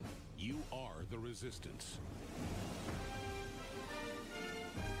are the resistance.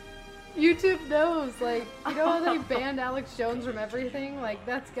 YouTube knows, like, you know how they banned Alex Jones from everything? Like,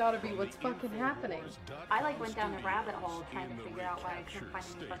 that's gotta be what's fucking happening. I, like, went down a rabbit hole trying to figure out why I couldn't find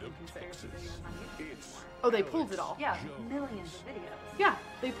any fucking conspiracy videos on YouTube anymore. Oh, they pulled it all. Yeah, millions of videos. Yeah,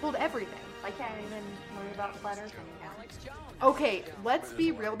 they pulled everything. I can't even worry about flat earth anymore. Okay, let's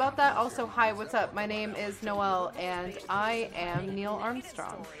be real about that. Also, hi, what's up? My name is Noelle, and I am Neil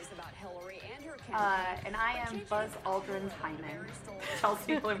Armstrong. And I am Buzz Aldrin Hyman.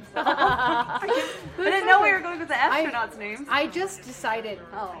 Chelsea Bloom. I didn't know we were going with the astronauts' names. I just decided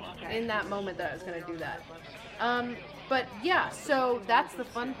okay. in that moment that I was going to do that. But yeah, so that's the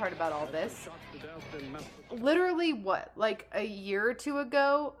fun part about all this. Literally, what, like a year or two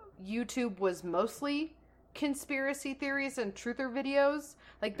ago, YouTube was mostly conspiracy theories and truther videos.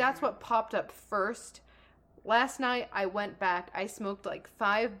 Like, that's what popped up first. Last night, I went back. I smoked like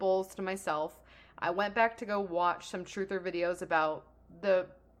 5 bowls to myself. I went back to go watch some truther videos about the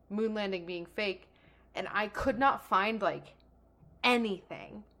moon landing being fake, and I could not find, like,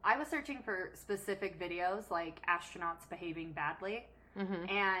 anything. I was searching for specific videos, like astronauts behaving badly,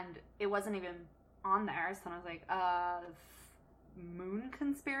 and it wasn't even on there, so I was like, moon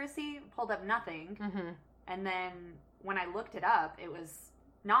conspiracy? Pulled up nothing, and then when I looked it up, it was,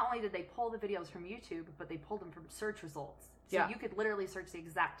 not only did they pull the videos from YouTube, but they pulled them from search results. So you could literally search the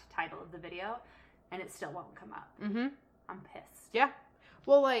exact title of the video, and it still won't come up. I'm pissed. Yeah.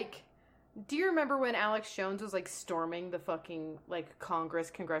 Well, like, do you remember when Alex Jones was, like, storming the fucking, like,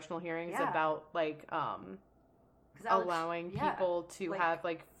 congressional hearings about, like, allowing people to have,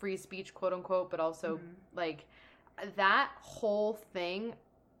 like, free speech, quote unquote, but also, like, that whole thing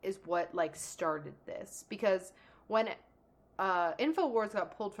is what, like, started this. Because when InfoWars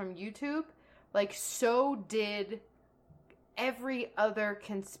got pulled from YouTube, like, so did every other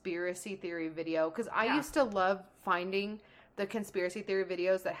conspiracy theory video. Because I used to love finding the conspiracy theory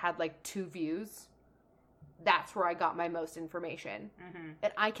videos that had, like, 2 views. That's where I got my most information.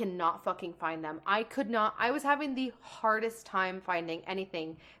 And I cannot fucking find them. I was having the hardest time finding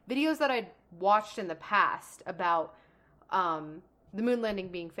anything. Videos that I'd watched in the past about the moon landing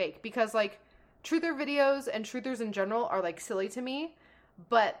being fake. Because, like, truther videos and truthers in general are, like, silly to me.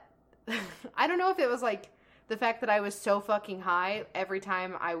 But I don't know if it was, like, the fact that I was so fucking high every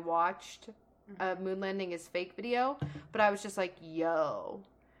time I watched a moon landing is fake video, but I was just like, yo,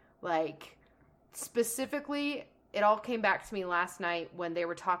 like, specifically, it all came back to me last night when they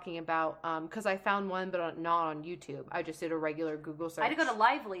were talking about, because I found one, but not on YouTube. I just did a regular Google search. I had to go to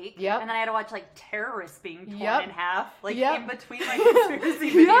LiveLeak, and then I had to watch, like, terrorists being torn in half, like, in between my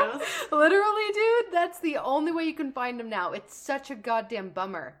conspiracy videos. Literally, dude, that's the only way you can find them now. It's such a goddamn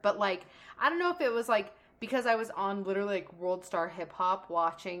bummer. But, like, I don't know if it was, like, because I was on literally, like, World Star Hip Hop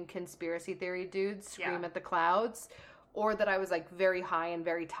watching conspiracy theory dudes scream at the clouds, or that I was, like, very high and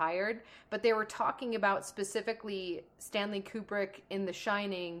very tired. But they were talking about specifically Stanley Kubrick in The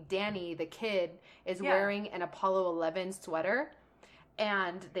Shining. Danny, the kid, is wearing an Apollo 11 sweater.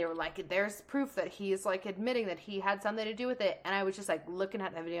 And they were like, there's proof that he's, like, admitting that he had something to do with it. And I was just, like, looking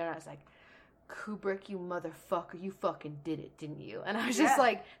at the video and I was like, Kubrick, you motherfucker, you fucking did it, didn't you? And I was just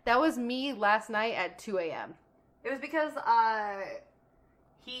like, that was me last night at 2 a.m. It was because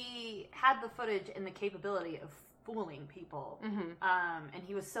he had the footage and the capability of fooling people. And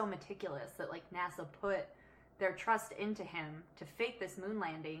he was so meticulous that, like, NASA put their trust into him to fake this moon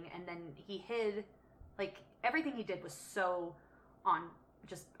landing, and then he hid, like, everything he did was so on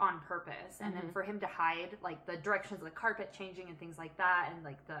purpose. And then for him to hide, like, the directions of the carpet changing and things like that, and,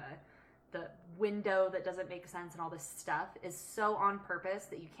 like, the window that doesn't make sense and all this stuff is so on purpose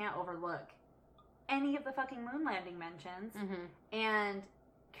that you can't overlook any of the fucking moon landing mentions. And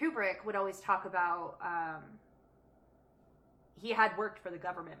Kubrick would always talk about he had worked for the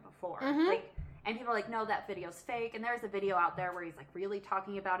government before. Like, and people are like, no, that video's fake. And there's a video out there where he's, like, really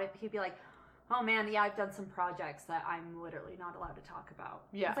talking about it. He'd be like, oh man, yeah, I've done some projects that I'm literally not allowed to talk about.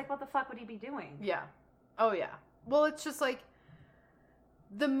 It's like, what the fuck would he be doing? Oh yeah. Well, it's just like,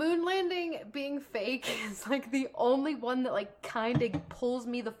 the moon landing being fake is, like, the only one that, like, kind of pulls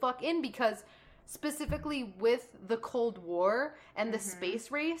me the fuck in, because specifically with the Cold War and the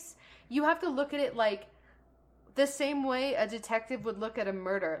space race, you have to look at it, like, the same way a detective would look at a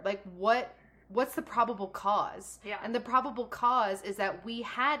murder. Like, what's the probable cause? And the probable cause is that we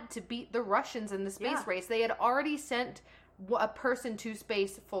had to beat the Russians in the space race. They had already sent a person to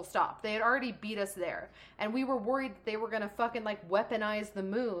space, full stop. They had already beat us there. And we were worried that they were going to fucking, like, weaponize the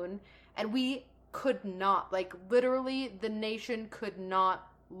moon. And we could not. Like, literally, the nation could not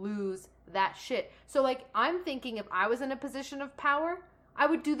lose that shit. So, like, I'm thinking if I was in a position of power, I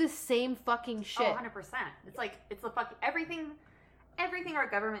would do the same fucking shit. Oh, 100%. It's like, it's the fucking, everything our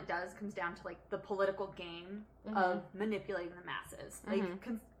government does comes down to, like, the political game of manipulating the masses. Like,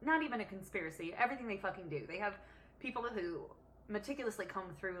 not even a conspiracy. Everything they fucking do. They have people who meticulously comb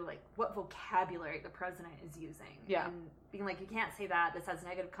through, like, what vocabulary the president is using. Yeah. And being like, you can't say that. This has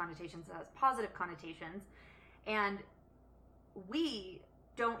negative connotations. It has positive connotations. And we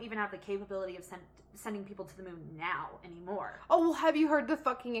don't even have the capability of sending people to the moon now anymore. Oh, well, have you heard the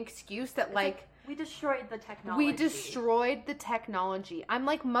fucking excuse that, like, we destroyed the technology. We destroyed the technology. I'm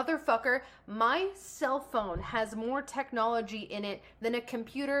like, motherfucker, my cell phone has more technology in it than a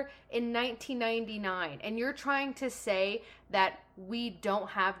computer in 1999. And you're trying to say that we don't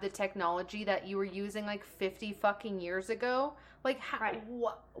have the technology that you were using like 50 fucking years ago? Like, right.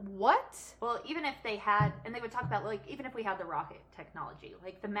 What? Well, even if they had, and they would talk about, like, even if we had the rocket technology,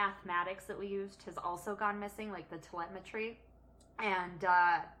 like, the mathematics that we used has also gone missing, like the telemetry. And,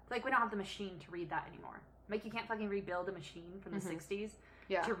 like, we don't have the machine to read that anymore. Like, you can't fucking rebuild a machine from the 60s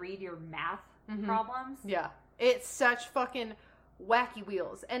to read your math problems. Yeah. It's such fucking wacky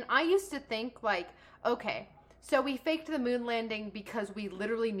wheels. And I used to think, like, okay, so we faked the moon landing because we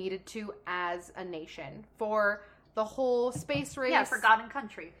literally needed to as a nation for the whole space race. Yeah, for God and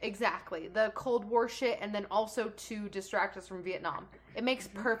country. Exactly. The Cold War shit, and then also to distract us from Vietnam. It makes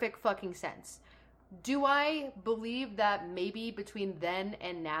perfect fucking sense. Do I believe that maybe between then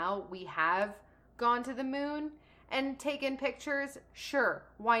and now we have gone to the moon and taken pictures? Sure,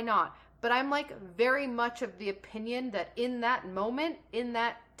 why not? But I'm like very much of the opinion that in that moment, in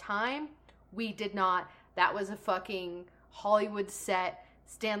that time, we did not. That was a fucking Hollywood set,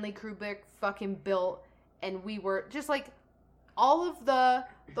 Stanley Kubrick fucking built, and we were just like all of the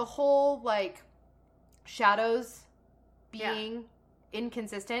whole like shadows being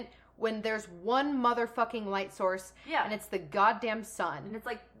inconsistent. When there's one motherfucking light source, and it's the goddamn sun. And it's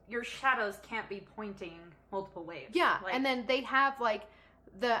like, your shadows can't be pointing multiple ways. Yeah, like, and then they have, like,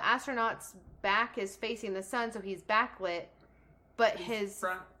 the astronaut's back is facing the sun, so he's backlit, but his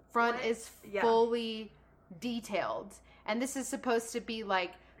front is fully detailed. And this is supposed to be,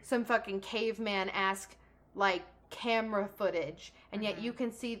 like, some fucking caveman-esque, like, camera footage. And yet you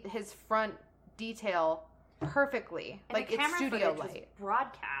can see his front detail perfectly. And like, it's studio light. Was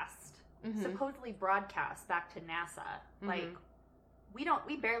broadcast. Supposedly broadcast back to NASA. Like,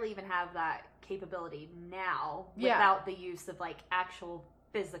 we barely even have that capability now without the use of like actual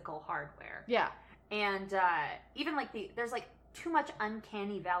physical hardware. Yeah. And even like there's like too much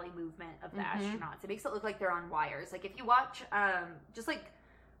uncanny valley movement of the astronauts. It makes it look like they're on wires. Like if you watch just like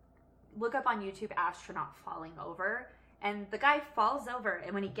look up on YouTube astronaut falling over, and the guy falls over,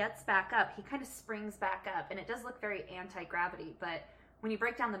 and when he gets back up, he kind of springs back up, and it does look very anti-gravity, but when you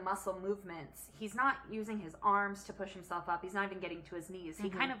break down the muscle movements, he's not using his arms to push himself up. He's not even getting to his knees. He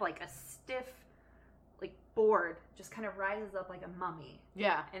kind of like a stiff, like board, just kind of rises up like a mummy.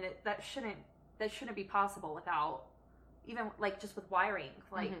 Yeah, and that shouldn't be possible without even like just with wiring.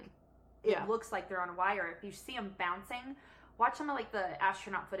 Like it looks like they're on wire. If you see them bouncing, watch some of like the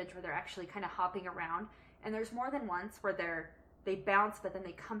astronaut footage where they're actually kind of hopping around. And there's more than once where they bounce, but then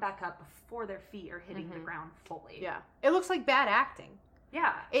they come back up before their feet are hitting the ground fully. Yeah, it looks like bad acting.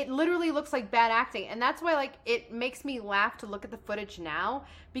 Yeah. It literally looks like bad acting. And that's why, like, it makes me laugh to look at the footage now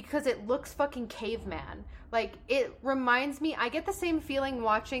because it looks fucking caveman. Like, it reminds me, I get the same feeling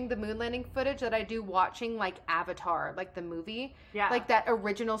watching the moon landing footage that I do watching, like, Avatar, like the movie. Yeah. Like that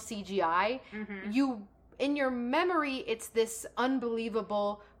original CGI. In your memory, it's this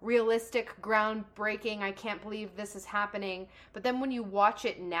unbelievable, realistic, groundbreaking, I can't believe this is happening. But then when you watch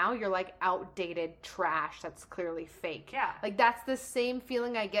it now, you're like outdated trash that's clearly fake. Yeah. Like that's the same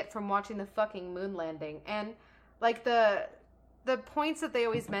feeling I get from watching the fucking moon landing. And like the points that they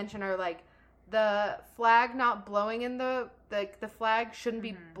always mention are like the flag not blowing in the flag shouldn't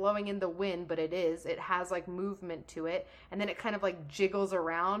be blowing in the wind, but it is. It has like movement to it, and then it kind of like jiggles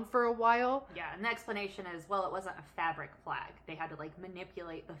around for a while. Yeah, and the explanation is, well, it wasn't a fabric flag. They had to like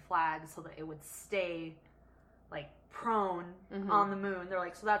manipulate the flag so that it would stay like prone on the moon. They're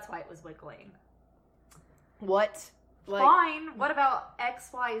like, so that's why it was wiggling. What? Like, fine. What about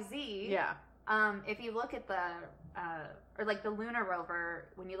XYZ? Yeah. If you look at the or like the lunar rover,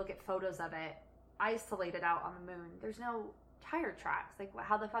 when you look at photos of it isolated out on the moon, there's no tire tracks. Like,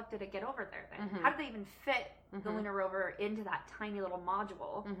 how the fuck did it get over there then? How did they even fit the lunar rover into that tiny little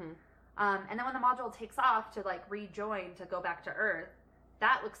module? And then when the module takes off to like rejoin to go back to Earth,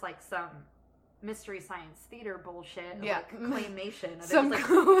 that looks like some mystery science theater bullshit. Like claymation. Some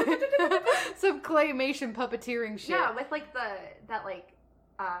claymation puppeteering shit. Yeah, with like that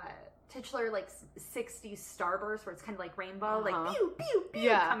titular, like, 60s starburst where it's kind of like rainbow, like, pew, pew, pew,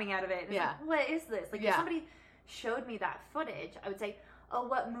 coming out of it. And it's like, what is this? Like, if somebody showed me that footage, I would say, oh,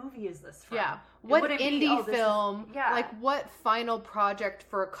 what movie is this from? Yeah. What indie film? Like, what final project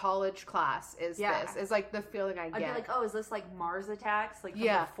for a college class is this? Is like the feeling I get. I'd be like, oh, is this like Mars Attacks? Like from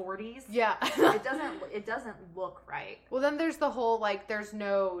the 40s? Yeah. It doesn't look right. Well, then there's the whole, like, there's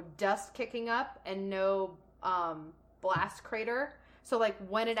no dust kicking up and no blast crater. So, like,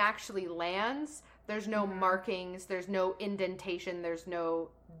 when it actually lands, there's no markings, there's no indentation, there's no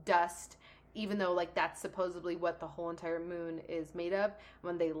dust. Even though, like, that's supposedly what the whole entire moon is made of.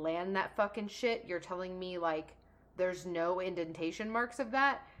 When they land that fucking shit, you're telling me, like, there's no indentation marks of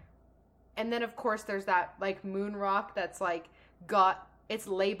that? And then, of course, there's that, like, moon rock that's, like, it's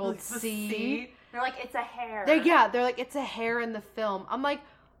labeled C. They're like, it's a hair. They're like, it's a hair in the film. I'm like,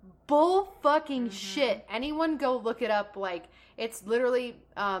 bull fucking shit. Anyone go look it up. Like, it's literally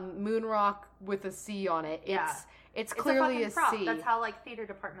moon rock with a C on it. It's clearly a prop. C. That's how, like, theater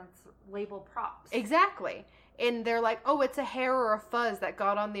departments label props. Exactly. And they're like, oh, it's a hair or a fuzz that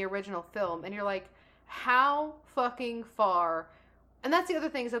got on the original film. And you're like, how fucking far? And that's the other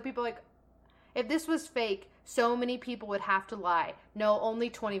thing. So people are like, if this was fake, so many people would have to lie. No, only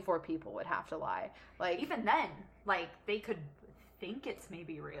 24 people would have to lie. Like, even then, like, they could think it's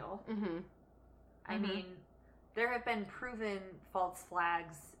maybe real. I mean, there have been proven false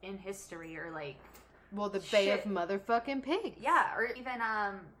flags in history, or like, well, the Bay of motherfucking Pigs. Yeah, or even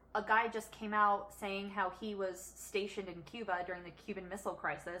a guy just came out saying how he was stationed in Cuba during the Cuban Missile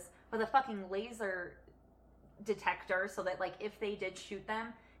Crisis with a fucking laser detector, so that, like, if they did shoot them,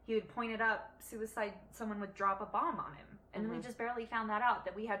 he would point it up, someone would drop a bomb on him. And then we just barely found that out,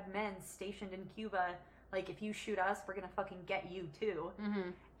 that we had men stationed in Cuba, like, if you shoot us, we're gonna fucking get you too.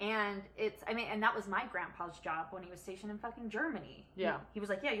 And and that was my grandpa's job when he was stationed in fucking Germany. Yeah. He was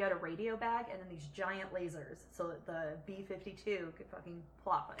like, yeah, you had a radio bag and then these giant lasers so that the B-52 could fucking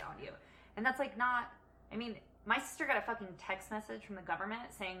plop it on you. And that's, like, not, I mean, my sister got a fucking text message from the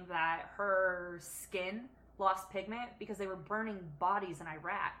government saying that her skin lost pigment because they were burning bodies in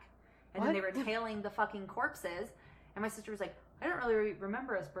Iraq. And then they were tailing the fucking corpses. And my sister was like, I don't really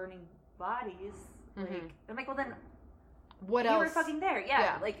remember us burning bodies. Like, I'm like, well, then what else? You were fucking there.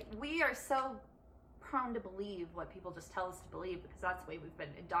 Yeah. Like, we are so prone to believe what people just tell us to believe because that's the way we've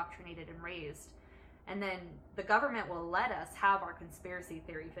been indoctrinated and raised. And then the government will let us have our conspiracy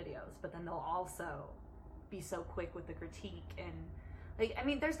theory videos, but then they'll also be so quick with the critique. And, like, I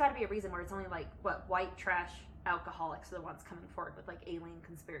mean, there's got to be a reason where it's only, like, white trash alcoholics are the ones coming forward with, like, alien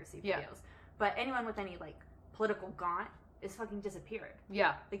conspiracy videos. But anyone with any, like, political gaunt is fucking disappeared.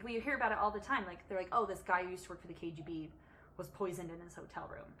 Yeah. Like, we hear about it all the time. Like, they're like, oh, this guy who used to work for the KGB was poisoned in his hotel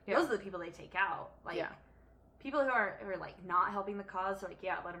room. Those are the people they take out. Like, people who are like, not helping the cause are like,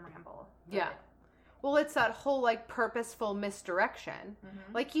 yeah, let them ramble. But, well, it's that whole, like, purposeful misdirection.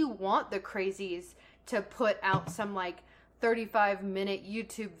 Like, you want the crazies to put out some, like, 35-minute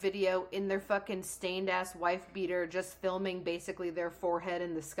YouTube video in their fucking stained-ass wife beater just filming basically their forehead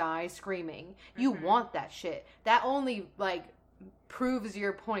in the sky screaming. You want that shit. That only, like, proves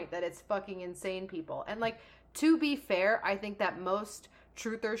your point that it's fucking insane, people. And, like, to be fair, I think that most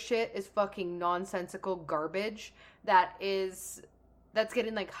truther shit is fucking nonsensical garbage that's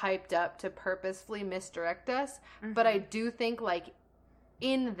getting, like, hyped up to purposefully misdirect us. But I do think, like,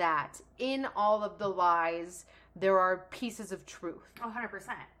 in all of the lies, there are pieces of truth.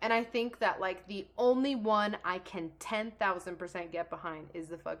 100%. And I think that, like, the only one I can 10,000% get behind is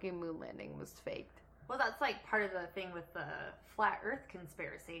the fucking moon landing was faked. Well, that's, like, part of the thing with the flat earth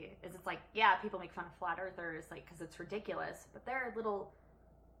conspiracy, is it's like, yeah, people make fun of flat earthers, like, because it's ridiculous, but there are little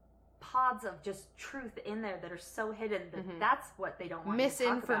pods of just truth in there that are so hidden that that's what they don't want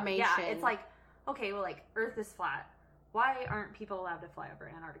misinformation. To talk about. Yeah, it's like, okay, well, like, Earth is flat. Why aren't people allowed to fly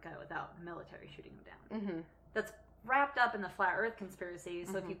over Antarctica without the military shooting them down? That's wrapped up in the flat earth conspiracy,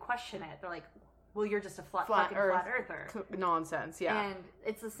 so if you question it, they're like, well, you're just a flat earther. Nonsense, yeah. And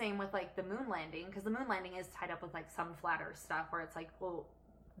it's the same with, like, the moon landing, because the moon landing is tied up with, like, some flat earth stuff where it's like, well,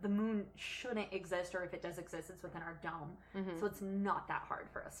 the moon shouldn't exist, or if it does exist, it's within our dome. So it's not that hard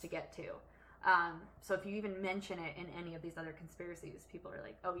for us to get to. So if you even mention it in any of these other conspiracies, people are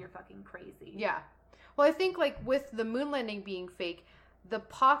like, oh, you're fucking crazy. Yeah. Well, I think, like, with the moon landing being fake, the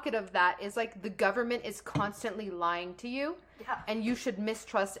pocket of that is, like, the government is constantly lying to you. Yeah. And you should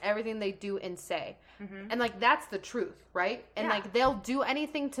mistrust everything they do and say. And, like, that's the truth, right? And, like, they'll do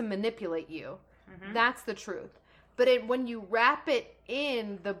anything to manipulate you. That's the truth. But when you wrap it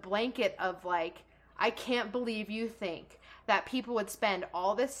in the blanket of, like, I can't believe you think that people would spend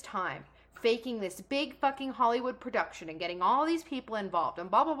all this time faking this big fucking Hollywood production and getting all these people involved and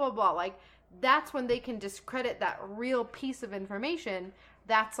blah, blah, blah, blah. Like, that's when they can discredit that real piece of information.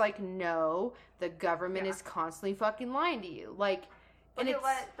 That's like, no, the government is constantly fucking lying to you. Like, look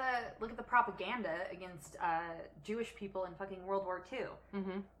at the propaganda against Jewish people in fucking World War II.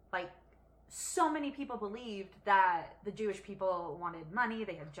 Mm-hmm. Like, so many people believed that the Jewish people wanted money,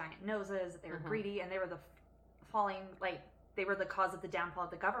 they had giant noses, they were greedy, and they were they were the cause of the downfall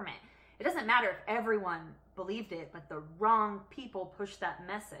of the government. It doesn't matter if everyone believed it, but the wrong people pushed that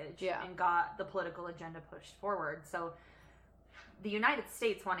message and got the political agenda pushed forward. So the United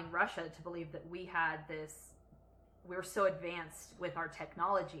States wanting Russia to believe that we were so advanced with our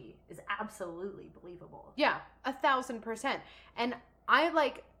technology is absolutely believable. Yeah, 1,000%. And I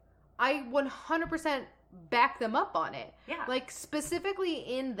 100% back them up on it. Yeah. Like, specifically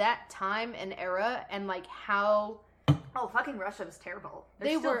in that time and era, and like how... Oh, fucking Russia was terrible.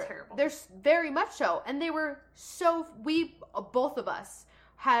 They're still terrible. They're very much so. And they were so... both of us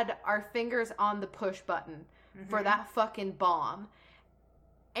had our fingers on the push button for that fucking bomb.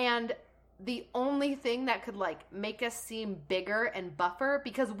 And the only thing that could, like, make us seem bigger and buffer,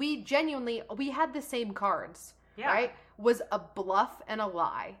 because we had the same cards, right? Was a bluff and a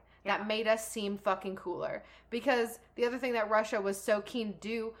lie. That made us seem fucking cooler. Because the other thing that Russia was so keen to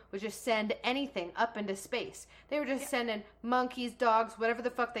do was just send anything up into space. They were just sending monkeys, dogs, whatever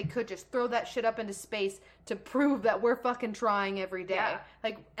the fuck they could, just throw that shit up into space to prove that we're fucking trying every day. Yeah.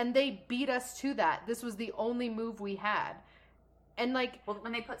 Like, and they beat us to that. This was the only move we had. And like... Well,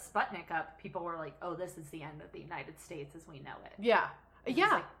 when they put Sputnik up, people were like, oh, this is the end of the United States as we know it. Yeah. This is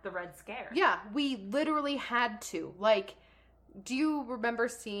like the Red Scare. Yeah, we literally had to. Like... Do you remember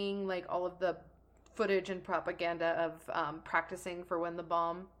seeing, like, all of the footage and propaganda of practicing for when the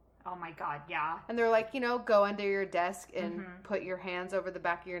bomb? Oh, my God, yeah. And they're like, go under your desk and put your hands over the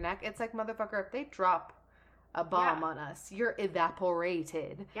back of your neck. It's like, motherfucker, if they drop a bomb on us, you're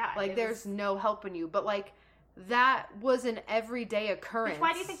evaporated. Yeah. Like, there's no helping you. But, like, that was an everyday occurrence.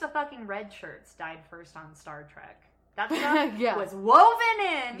 Why do you think the fucking red shirts died first on Star Trek? That stuff was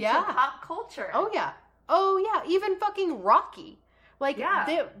woven in to pop culture. Oh, yeah. Oh, yeah, even fucking Rocky. Like,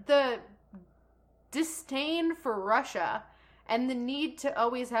 the disdain for Russia and the need to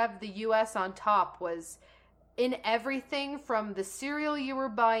always have the U.S. on top was in everything from the cereal you were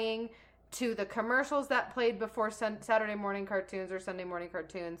buying to the commercials that played before Saturday morning cartoons or Sunday morning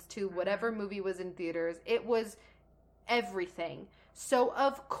cartoons to whatever movie was in theaters. It was everything. So,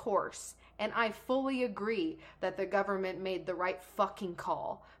 of course, and I fully agree that the government made the right fucking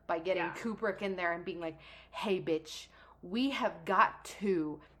call by getting Kubrick in there and being like, hey, bitch, we have got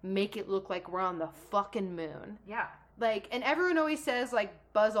to make it look like we're on the fucking moon. Yeah. Like, and everyone always says, like,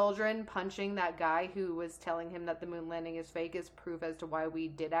 Buzz Aldrin punching that guy who was telling him that the moon landing is fake is proof as to why we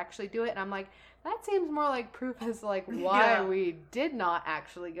did actually do it. And I'm like, that seems more like proof as to, like, why we did not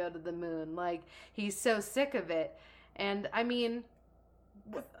actually go to the moon. Like, he's so sick of it. And, I mean,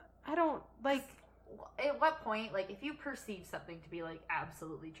 I don't, like... At what point, like, if you perceive something to be, like,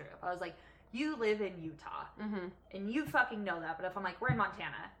 absolutely true, if I was like, you live in Utah, and you fucking know that, but if I'm like, we're in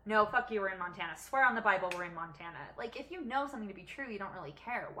Montana, no, fuck you, we're in Montana, swear on the Bible we're in Montana, like, if you know something to be true, you don't really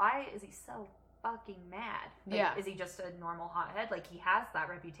care. Why is he so fucking mad? Like, is he just a normal hothead? Like, he has that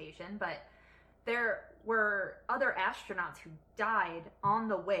reputation, but there were other astronauts who died on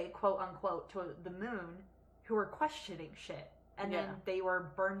the way, quote unquote, to the moon, who were questioning shit, and then they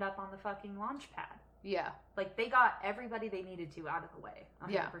were burned up on the fucking launch pad. Yeah. Like, they got everybody they needed to out of the way.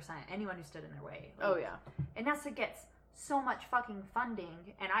 100%. Yeah. Anyone who stood in their way. Like, and NASA gets so much fucking funding,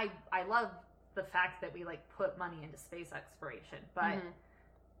 and I love the fact that we, like, put money into space exploration, but,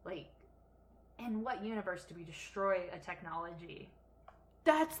 like, in what universe do we destroy a technology?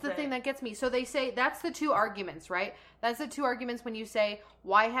 That's the thing that gets me. So they say, that's the two arguments, right? That's the two arguments when you say,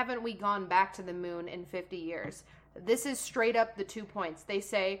 why haven't we gone back to the moon in 50 years? This is straight up the 2 points. They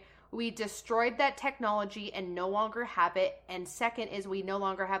say, we destroyed that technology and no longer have it. And second is we no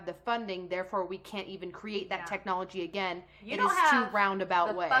longer have the funding, therefore we can't even create that technology again. It is too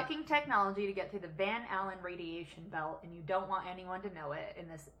roundabout way. The fucking technology to get through the Van Allen radiation belt, and you don't want anyone to know it in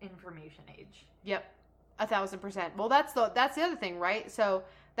this information age. Yep, 1,000%. Well, that's the other thing, right? So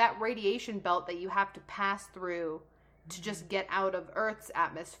that radiation belt that you have to pass through to just get out of Earth's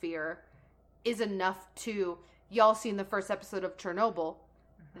atmosphere is enough to, y'all seen the first episode of Chernobyl,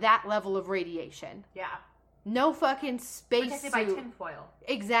 that level of radiation. Yeah. No fucking space protected by tinfoil.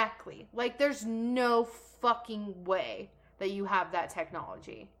 Exactly. Like, there's no fucking way that you have that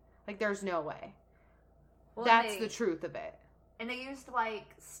technology. Like, there's no way. Well, that's the truth of it. And they used,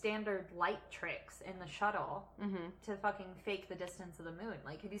 like, standard light tricks in the shuttle to fucking fake the distance of the moon.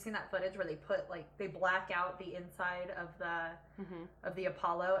 Like, have you seen that footage where they put, like, they black out the inside of the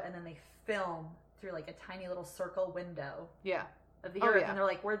Apollo, and then they film through, like, a tiny little circle window of the Earth, and they're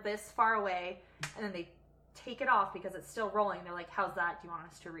like, we're this far away, and then they take it off because it's still rolling. They're like, how's that? Do you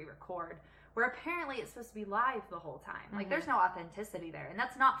want us to re-record? Where apparently it's supposed to be live the whole time. Like, there's no authenticity there, and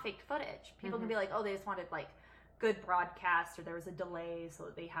that's not faked footage. People can be like, oh, they just wanted, like, good broadcast, or there was a delay so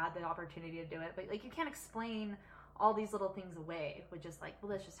that they had the opportunity to do it. But, like, you can't explain all these little things away with just, like,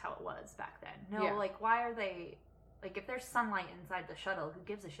 well, that's just how it was back then. No, like, why are they, like, if there's sunlight inside the shuttle, who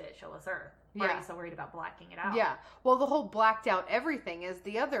gives a shit? Show us Earth. Why are you so worried about blacking it out? Yeah. Well, the whole blacked out everything is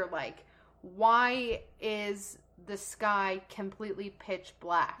the other, like, why is the sky completely pitch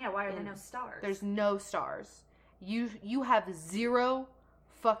black? Yeah, why are there no stars? There's no stars. You have zero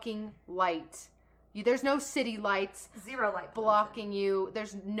fucking light. There's no city lights. Zero light pollution. Blocking you.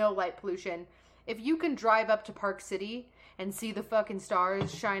 There's no light pollution. If you can drive up to Park City and see the fucking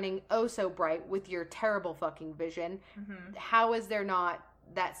stars shining oh so bright with your terrible fucking vision, how is there not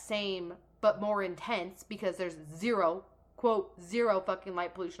that same but more intense, because there's zero, quote, zero fucking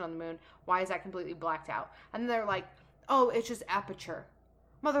light pollution on the moon? Why is that completely blacked out? And they're like, oh, it's just aperture.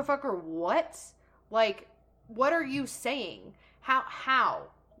 Motherfucker, what? Like, what are you saying? How?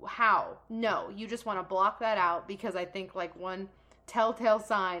 No, you just want to block that out, because I think, like, one telltale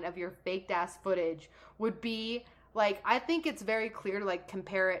sign of your faked ass footage would be, like, I think it's very clear to, like,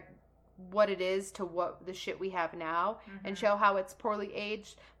 compare it, what it is, to what the shit we have now, and show how it's poorly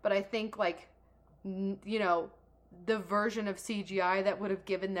aged. But I think, like, you know, the version of CGI that would have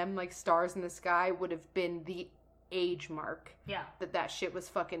given them, like, stars in the sky would have been the age mark. Yeah. That shit was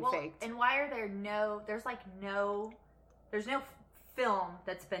fucking faked. And why are there there's no film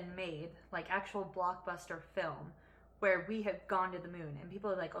that's been made, like actual blockbuster film, where we have gone to the moon, and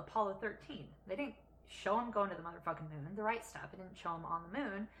people are like, Apollo 13. They didn't show them going to the motherfucking moon. The right stuff. It didn't show them on the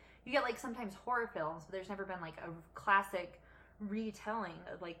moon. You get, like, sometimes horror films, but there's never been, like, a classic retelling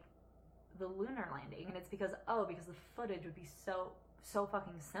of, like, the lunar landing. And it's because the footage would be so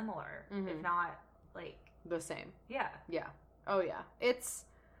fucking similar, if not, like, the same. Yeah. Yeah. Oh, yeah. It's,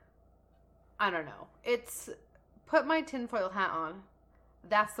 I don't know. It's, put my tinfoil hat on.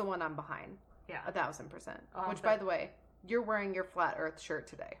 That's the one I'm behind. Yeah. 1,000%. Which, by the way, you're wearing your Flat Earth shirt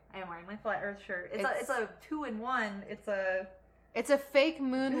today. I am wearing my Flat Earth shirt. It's a 2-in-1. It's a fake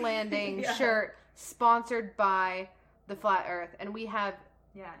moon landing shirt sponsored by the Flat Earth. And we have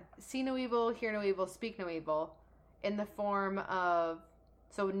see no evil, hear no evil, speak no evil in the form of,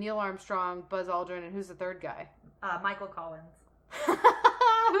 so Neil Armstrong, Buzz Aldrin, and who's the third guy? Michael Collins.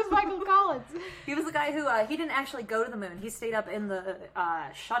 Who's Michael Collins? He was the guy who, he didn't actually go to the moon. He stayed up in the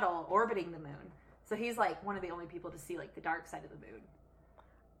shuttle orbiting the moon. So he's, like, one of the only people to see, like, the dark side of the moon.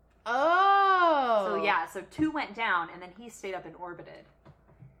 Oh. So, yeah. So 2 went down, and then he stayed up and orbited.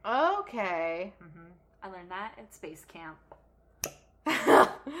 Okay. I learned that at space camp. Back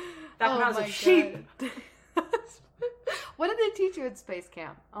when I was a sheep. What did they teach you at space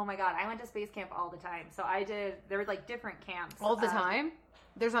camp? Oh, my God. I went to space camp all the time. So there were, like, different camps. All the time?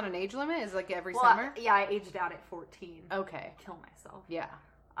 There's not an age limit? Is it, like, every summer? Yeah, I aged out at 14. Okay. Kill myself. Yeah.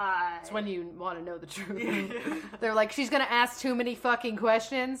 It's when you want to know the truth. Yeah. They're like, she's going to ask too many fucking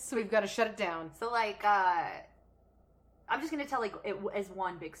questions, so we've got to shut it down. So, like, I'm just going to tell, like, it as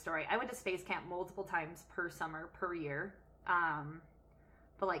one big story. I went to space camp multiple times per summer, per year.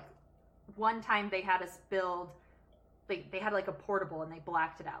 But, like, one time they had us build, they had, like, a portable, and they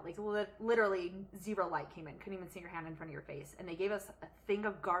blacked it out. Like, literally zero light came in. Couldn't even see your hand in front of your face. And they gave us a thing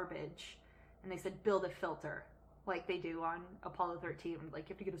of garbage, and they said, build a filter. Like they do on Apollo 13. Like,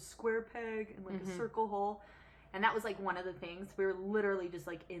 you have to get a square peg and, like, a circle hole. And that was, like, one of the things. We were literally just,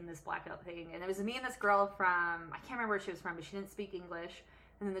 like, in this blackout thing. And it was me and this girl from, I can't remember where she was from, but she didn't speak English.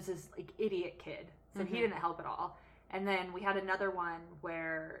 And then there's this, like, idiot kid. So he didn't help at all. And then we had another one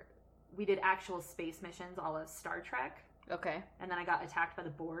where we did actual space missions a la Star Trek. Okay. And then I got attacked by the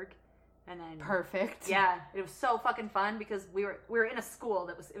Borg. And then... Perfect. Yeah. It was so fucking fun because we were in a school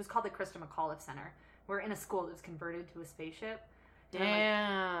it was called the Krista McAuliffe Center. We were in a school that was converted to a spaceship. Damn.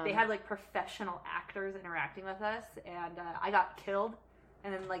 And, like, they had, like, professional actors interacting with us, and I got killed.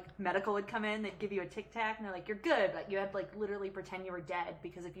 And then, like, medical would come in, they'd give you a Tic Tac, and they're like, you're good. But you had to, like, literally pretend you were dead,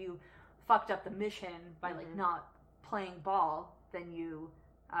 because if you fucked up the mission by, like, not playing ball, then you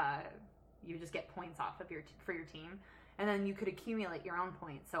just get points off of for your team. And then you could accumulate your own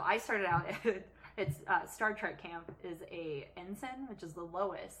points. So I started out at Star Trek camp is a ensign, which is the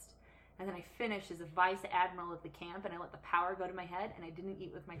lowest. And then I finished as a vice admiral at the camp, and I let the power go to my head, and I didn't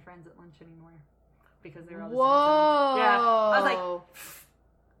eat with my friends at lunch anymore. because they were all the Whoa. Simpsons. Yeah. I was like,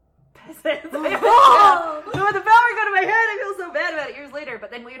 peasants. Whoa. So when the power go to my head, I feel so bad about it years later.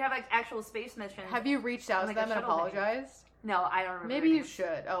 But then we would have like actual space missions. Have you reached out to like them and apologized? No, I don't remember. Maybe you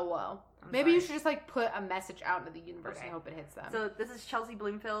should. Oh, well. Maybe sorry. you should just like put a message out into the universe and hope it hits them. So this is Chelsea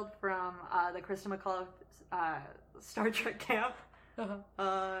Bloomfield from the Krista McCullough Star Trek camp.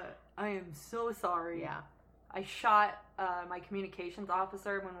 I am so sorry. Yeah. I shot my communications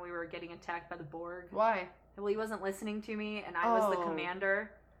officer when we were getting attacked by the Borg. Why? Well, he wasn't listening to me, and I was the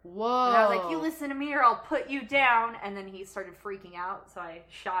commander. Whoa. And I was like, you listen to me or I'll put you down. And then he started freaking out, so I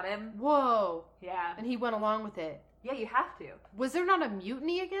shot him. Whoa. Yeah. And he went along with it. Yeah, you have to. Was there not a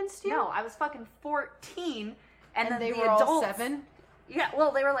mutiny against you? No, I was fucking 14. And then they the were adults, all 7? Yeah,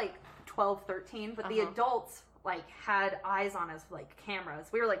 well, they were like 12, 13, but the adults like had eyes on us, like cameras.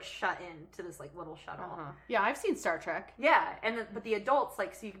 We were like shut in to this like little shuttle. Yeah, I've seen Star Trek. Yeah, and but the adults,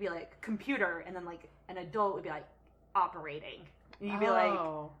 like, so you could be like computer, and then like an adult would be like operating. And you'd be like,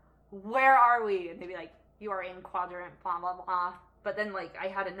 where are we? And they'd be like, you are in quadrant, blah, blah, blah. But then like I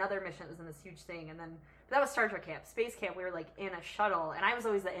had another mission that was in this huge thing, and then that was Star Trek camp. Space camp, we were like in a shuttle, and I was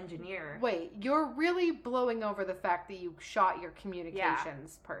always the engineer. Wait, you're really blowing over the fact that you shot your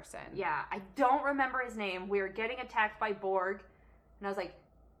communications person. Yeah, I don't remember his name. We were getting attacked by Borg, and I was like,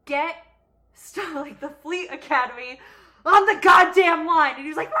 get like the Fleet Academy on the goddamn line. And he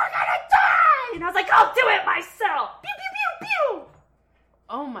was like, we're gonna die! And I was like, I'll do it myself! Pew, pew, pew, pew!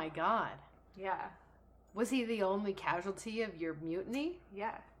 Oh my god. Yeah. Was he the only casualty of your mutiny?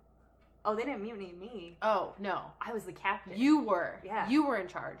 Yeah. Oh, they didn't mutiny me. Oh, no. I was the captain. You were. Yeah. You were in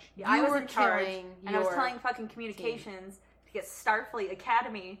charge. Yeah, I was were in charge. And I was your telling fucking communications to get Starfleet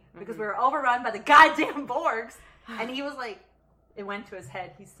Academy because we were overrun by the goddamn Borgs. And he was like, it went to his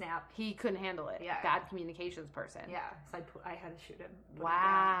head. He snapped. He couldn't handle it. Yeah. Bad communications person. Yeah. So I had to shoot him. put him down.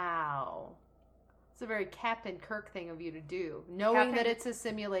 Wow. It's a very Captain Kirk thing of you to do. Knowing that it's a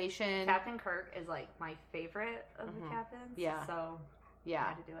simulation. Captain Kirk is like my favorite of the captains. Yeah. So yeah. I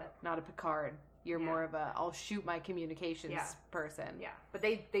had to do it. Not a Picard. You're more of a, I'll shoot my communications person. Yeah. But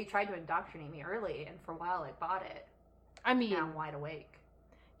they tried to indoctrinate me early, and for a while I bought it. I mean, now I'm wide awake.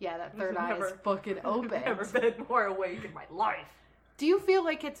 Yeah, that third eye is fucking open. I've never been more awake in my life. Do you feel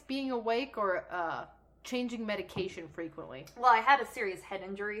like it's being awake or changing medication frequently? Well, I had a serious head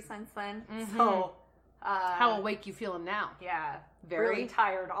injury since then, so... how awake you feeling now? Yeah. Very really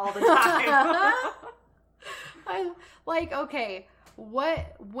tired all the time. Okay,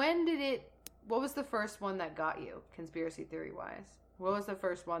 what was the first one that got you, conspiracy theory wise? What was the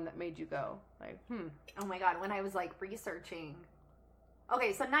first one that made you go, like, Oh my god, when I was, like, researching...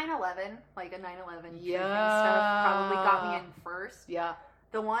 Okay, so 9/11, like a 9/11 stuff probably got me in first. Yeah.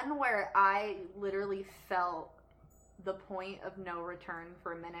 The one where I literally felt the point of no return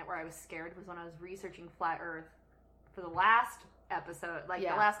for a minute where I was scared was when I was researching Flat Earth for the last episode, like the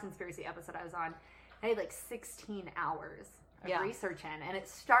last conspiracy episode I was on. I had like 16 hours of research in, and it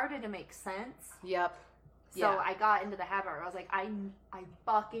started to make sense. Yep. So I got into the habit where I was like, I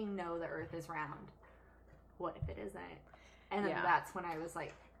fucking know the Earth is round. What if it isn't? And then that's when I was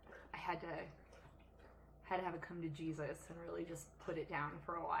like, I had to have it come to Jesus and really just put it down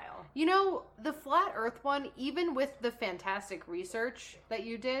for a while. You know, the Flat Earth one, even with the fantastic research that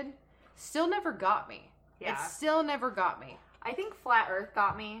you did, still never got me. Yeah. It still never got me. I think Flat Earth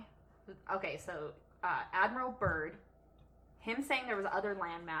got me. Okay, so Admiral Byrd, him saying there was other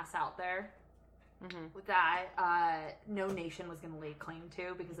landmass out there that no nation was going to lay claim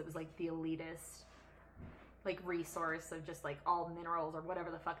to because it was like the elitist like resource of just like all minerals or whatever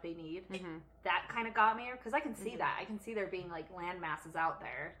the fuck they need. That kind of got me because I can see that. I can see there being like land masses out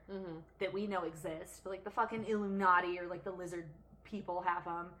there that we know exist. But like the fucking Illuminati or like the lizard people have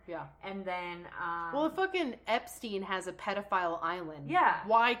them. Yeah. And then well, if fucking Epstein has a pedophile island,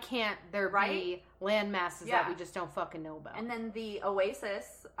 why can't there be land masses that we just don't fucking know about? And then the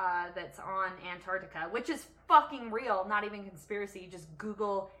oasis that's on Antarctica, which is fucking real, not even conspiracy. You just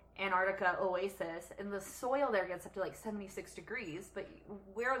Google Antarctica oasis, and the soil there gets up to like 76 degrees, but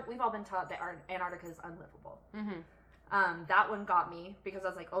we've all been taught that Antarctica is unlivable. That one got me because I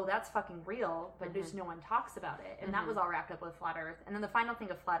was like, oh, that's fucking real, but just no one talks about it. And that was all wrapped up with Flat Earth. And then the final thing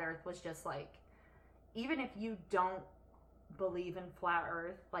of Flat Earth was just like, even if you don't believe in Flat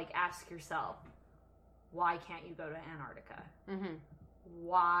Earth, like ask yourself, why can't you go to Antarctica?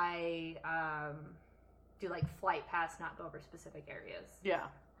 Why do like flight paths not go over specific areas? Yeah.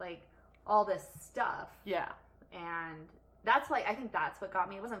 Like all this stuff. Yeah. And that's like, I think that's what got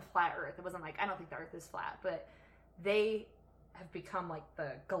me. It wasn't Flat Earth. It wasn't like, I don't think the Earth is flat, but they have become like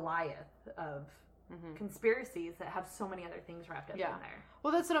the Goliath of conspiracies that have so many other things wrapped up in there.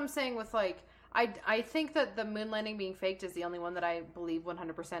 Well, that's what I'm saying with like, I think that the moon landing being faked is the only one that I believe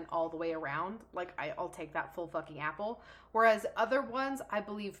 100% all the way around. Like, I'll take that full fucking apple. Whereas other ones, I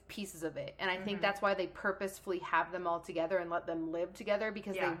believe pieces of it. And I think that's why they purposefully have them all together and let them live together,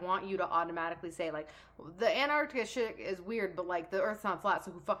 because they want you to automatically say, like, the Antarctica shit is weird, but, like, the Earth's not flat,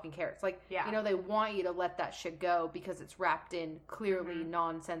 so who fucking cares? Like, you know, they want you to let that shit go because it's wrapped in clearly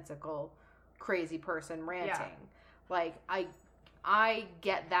nonsensical, crazy person ranting. Like, I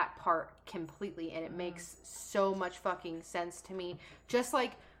get that part completely, and it makes so much fucking sense to me. Just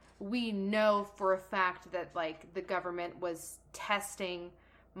like we know for a fact that, like, the government was testing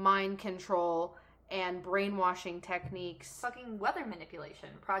mind control and brainwashing techniques. Fucking weather manipulation.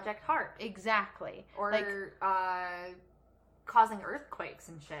 Project HARP. Exactly. Or, like, causing earthquakes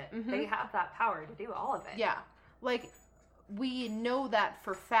and shit. They have that power to do all of it. Yeah. Like, we know that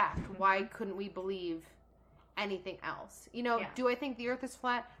for fact. Why couldn't we believe anything else? You know, do I think the Earth is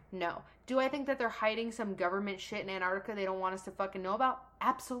flat? No. Do I think that they're hiding some government shit in Antarctica they don't want us to fucking know about?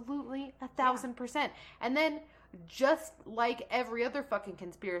 Absolutely, 1,000%. And then, just like every other fucking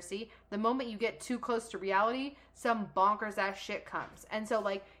conspiracy, the moment you get too close to reality, some bonkers ass shit comes. And so,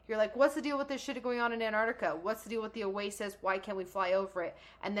 like, you're like, what's the deal with this shit going on in Antarctica? What's the deal with the oasis? Why can't we fly over it?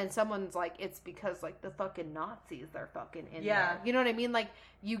 And then someone's like, it's because, like, the fucking Nazis, they're fucking in there. You know what I mean? Like,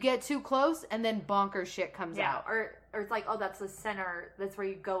 you get too close, and then bonkers shit comes out. Or it's like, oh, that's the center, that's where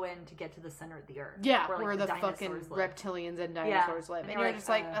you go in to get to the center of the Earth. Yeah, where the fucking reptilians and dinosaurs live. And you're just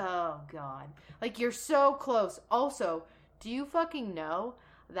like, oh, God. Like, you're so close. Also, do you fucking know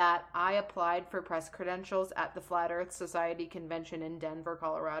that I applied for press credentials at the Flat Earth Society convention in Denver,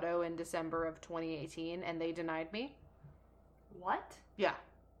 Colorado in December of 2018, and they denied me? What? Yeah.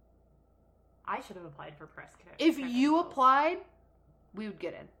 I should have applied for press credentials. If you applied, we would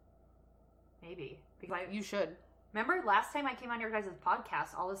get in. Maybe. Because you should. Remember last time I came on your guys'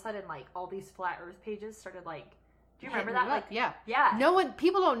 podcast, all of a sudden, like, all these Flat Earth pages started, like, do you remember that? Like, yeah. Yeah.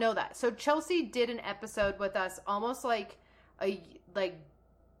 People don't know that. So Chelsea did an episode with us almost like a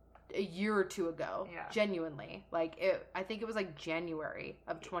year or two ago. Yeah. Genuinely. Like, I think it was like January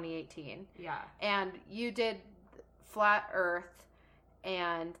of 2018. Yeah. And you did Flat Earth,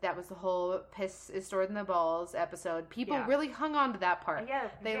 and that was the whole piss is stored in the balls episode. People really hung on to that part. Yeah.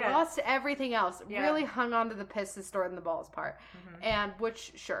 They lost everything else. Yeah. Really hung on to the piss is stored in the balls part. And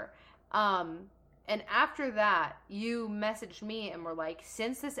which, sure. And after that, you messaged me and were like,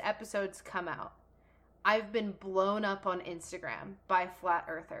 since this episode's come out, I've been blown up on Instagram by Flat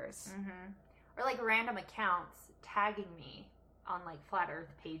Earthers. Or, like, random accounts tagging me on, like, Flat Earth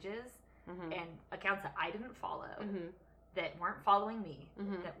pages and accounts that I didn't follow, that weren't following me,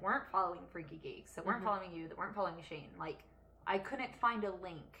 that weren't following Freaky Geeks, that weren't following you, that weren't following Shane. Like, I couldn't find a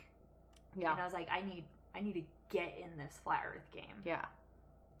link. Yeah. And I was like, I need to get in this Flat Earth game. Yeah.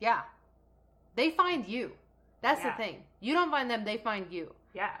 Yeah. They find you. That's the thing. You don't find them, they find you.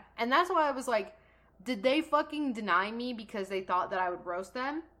 Yeah. And that's why I was like, did they fucking deny me because they thought that I would roast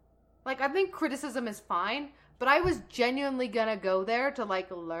them? Like, I think criticism is fine, but I was genuinely gonna go there to,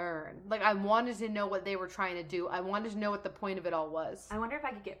 like, learn. Like, I wanted to know what they were trying to do. I wanted to know what the point of it all was. I wonder if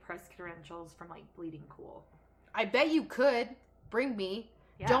I could get press credentials from, like, Bleeding Cool. I bet you could. Bring me.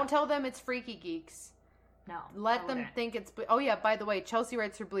 Yeah. Don't tell them it's Freaky Geeks. No. Let them think it's... Oh, yeah, by the way, Chelsea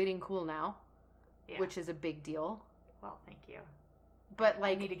writes for Bleeding Cool now. Yeah. Which is a big deal. Well, thank you. But,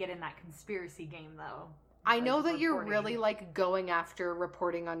 like... I need to get in that conspiracy game, though. I know that you're really, like, going after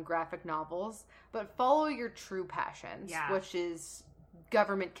reporting on graphic novels, but follow your true passions, which is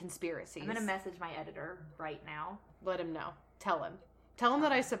government conspiracies. I'm going to message my editor right now. Let him know. Tell him. Tell him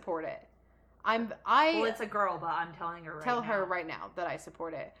that I support it. Well, it's a girl, but I'm telling her right now. Tell her right now that I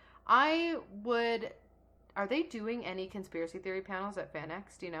support it. I would... Are they doing any conspiracy theory panels at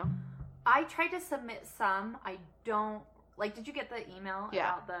FanX? Do you know? I tried to submit some. I don't... Like, did you get the email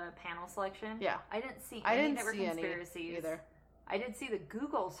about the panel selection? Yeah. I didn't see any that were conspiracies. Either. I did see the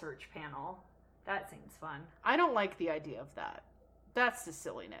Google search panel. That seems fun. I don't like the idea of that. That's the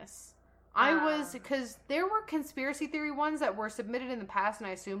silliness. Because there were conspiracy theory ones that were submitted in the past, and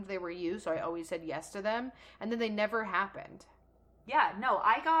I assumed they were you, so I always said yes to them, and then they never happened. Yeah, no,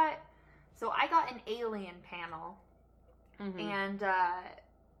 I got an alien panel, and,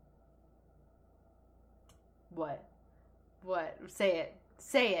 What? Say it.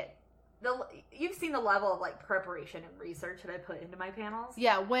 Say it. You've seen the level of, like, preparation and research that I put into my panels.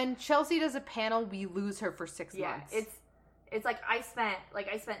 Yeah, when Chelsea does a panel, we lose her for 6 months. It's like I spent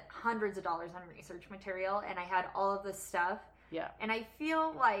hundreds of dollars on research material, and I had all of this stuff. Yeah. And I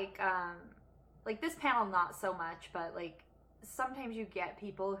feel like this panel not so much, but, like, sometimes you get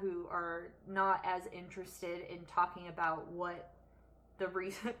people who are not as interested in talking about what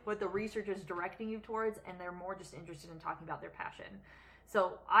what the research is directing you towards, and they're more just interested in talking about their passion.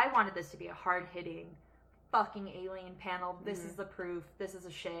 So I wanted this to be a hard-hitting fucking alien panel. This is the proof. This is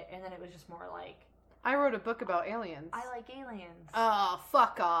a shit. And then it was just more like, I wrote a book about aliens. I like aliens. Oh,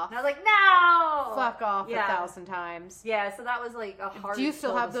 fuck off. And I was like, no! Fuck off 1,000 times. Yeah, so that was like a hard. Do you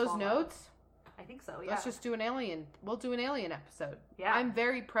still have those notes? I think so, yeah. Let's just do an alien. We'll do an alien episode. Yeah. I'm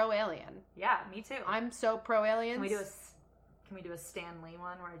very pro-alien. Yeah, me too. I'm so pro-aliens. Can we do a Stan Lee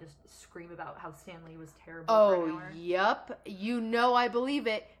one where I just scream about how Stan Lee was terrible for an hour? Yup. You know I believe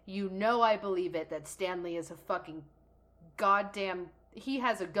it. You know I believe it that Stan Lee is a fucking goddamn... He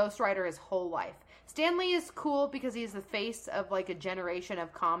has a ghostwriter his whole life. Stan Lee is cool because he's the face of like a generation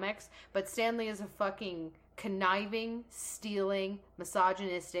of comics, but Stan Lee is a fucking conniving, stealing,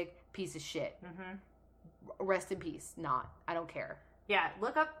 misogynistic piece of shit. Mm-hmm. Rest in peace. Not. I don't care. Yeah,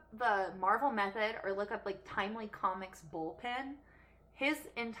 look up the Marvel Method or look up like Timely Comics Bullpen. His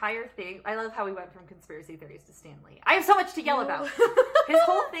entire thing, I love how we went from conspiracy theories to Stan Lee. I have so much to yell about. His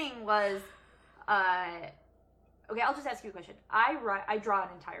whole thing was, okay, I'll just ask you a question. I draw an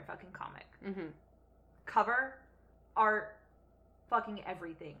entire fucking comic. Mm-hmm. Cover, art, fucking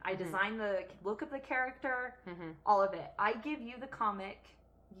everything. I design the look of the character, all of it. I give you the comic,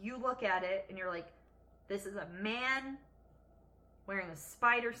 you look at it, and you're like, this is a man wearing a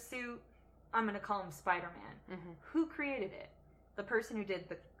spider suit. I'm going to call him Spider-Man. Mm-hmm. Who created it? The person who did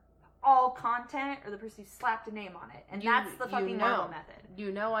the all content or the person who slapped a name on it? And that's the fucking Marvel Method.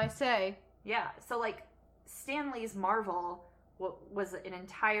 You know I say. Yeah. So, like, Stan Lee's Marvel was an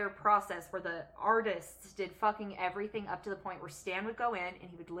entire process where the artists did fucking everything up to the point where Stan would go in and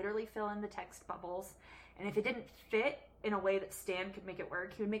he would literally fill in the text bubbles. And if it didn't fit in a way that Stan could make it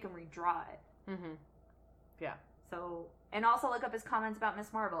work, he would make him redraw it. Mm-hmm. Yeah. So... And also look up his comments about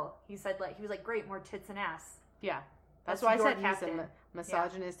Miss Marvel. He said, like, he was like, great, more tits and ass. Yeah. That's why I said he's a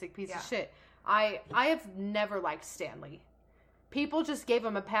misogynistic piece of shit. I have never liked Stan Lee. People just gave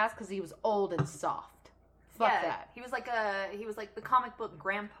him a pass because he was old and soft. Fuck that. He was like the comic book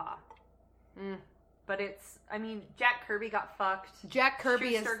grandpa. Mm. But it's, I mean, Jack Kirby got fucked. Jack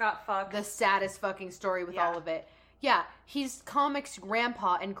Kirby Schuster got fucked. The saddest fucking story with all of it. Yeah, he's comics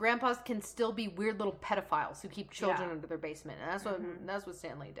grandpa, and grandpas can still be weird little pedophiles who keep children under their basement, and that's what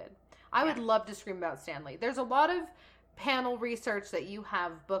Stan Lee did. I would love to scream about Stan Lee. There's a lot of panel research that you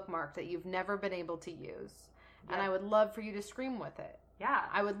have bookmarked that you've never been able to use, and I would love for you to scream with it. Yeah.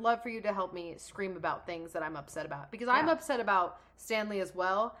 I would love for you to help me scream about things that I'm upset about, because I'm upset about Stan Lee as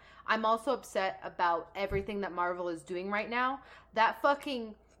well. I'm also upset about everything that Marvel is doing right now. That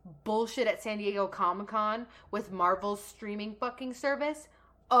fucking... bullshit at San Diego Comic-Con with Marvel's streaming fucking service.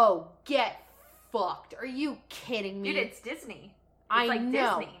 Oh, get fucked. Are you kidding me? Dude, it's Disney. I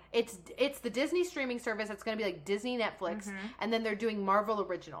know. Disney. It's the Disney streaming service. It's going to be like Disney Netflix, and then they're doing Marvel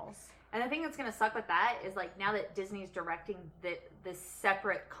originals. And the thing that's going to suck with that is like now that Disney's directing this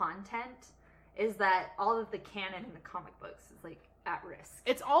separate content is that all of the canon in the comic books is like at risk.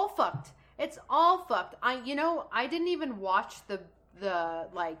 It's all fucked. It's all fucked. I didn't even watch the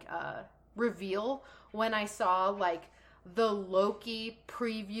reveal when I saw like the Loki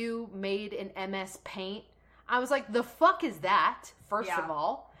preview made in MS Paint. I was like, the fuck is that, first of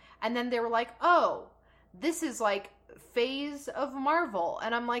all? And then they were like, oh, this is like Phase of Marvel.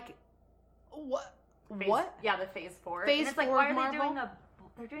 And I'm like, what? What? Yeah, the Phase 4. Phase and it's 4 like, why of are Marvel?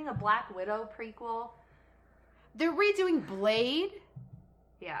 they're doing a Black Widow prequel? They're redoing Blade?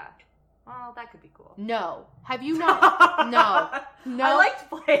 Yeah. Well, that could be cool. No. Have you not? No. I liked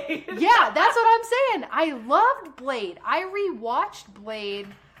Blade. Yeah, that's what I'm saying. I loved Blade. I rewatched Blade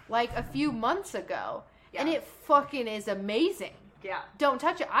like a few months ago. Yeah. And it fucking is amazing. Yeah. Don't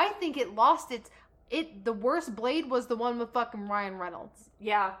touch it. I think it lost the worst Blade was the one with fucking Ryan Reynolds.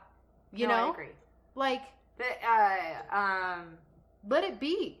 Yeah. You know? I agree. Like, let it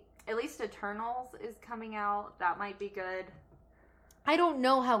be. At least Eternals is coming out. That might be good. I don't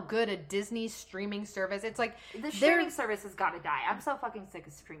know how good a Disney streaming service. It's like the streaming service has got to die. I'm so fucking sick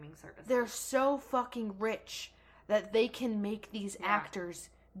of streaming services. They're so fucking rich that they can make these actors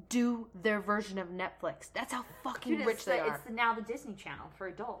do their version of Netflix. That's how fucking rich they are. It's now the Disney Channel for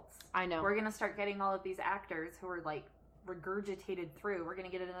adults. I know. We're gonna start getting all of these actors who are like regurgitated through. We're gonna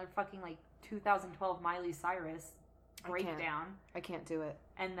get another fucking like 2012 Miley Cyrus breakdown. I can't do it.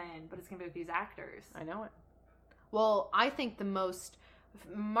 But it's gonna be with these actors. I know it. Well, I think the most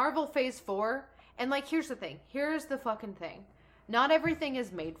Marvel Phase 4, and like, here's the thing. Here's the fucking thing. Not everything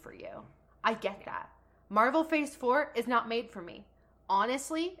is made for you. I get that. Marvel Phase 4 is not made for me.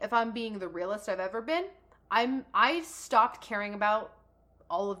 Honestly, if I'm being the realest I've ever been, I stopped caring about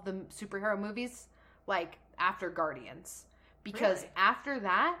all of the superhero movies like after Guardians, Because after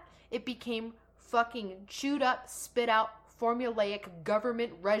that, it became fucking chewed up, spit out, formulaic,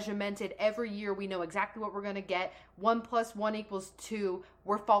 government regimented. Every year we know exactly what we're going to get. 1 + 1 = 2.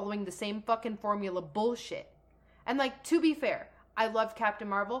 We're following the same fucking formula bullshit. And like, to be fair, I loved Captain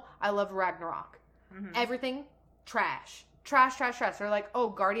Marvel. I love Ragnarok. Everything, trash. Trash. They're like, oh,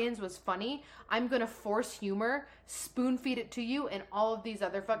 Guardians was funny. I'm going to force humor, spoon feed it to you in all of these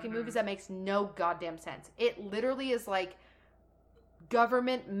other fucking movies that makes no goddamn sense. It literally is like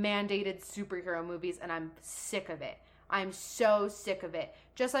government mandated superhero movies, and I'm sick of it. I'm so sick of it.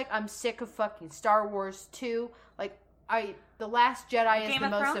 Just like I'm sick of fucking Star Wars 2. Like, The Last Jedi is the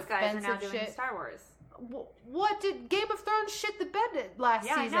most offensive shit. Star Wars. What did Game of Thrones shit the bed last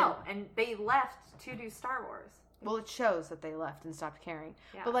season? Yeah, I know. And they left to do Star Wars. Well, it shows that they left and stopped caring.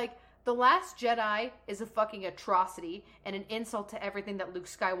 Yeah. But like, The Last Jedi is a fucking atrocity and an insult to everything that Luke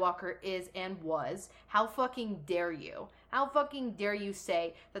Skywalker is and was. How fucking dare you? How fucking dare you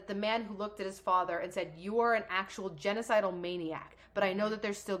say that the man who looked at his father and said, you are an actual genocidal maniac, but I know that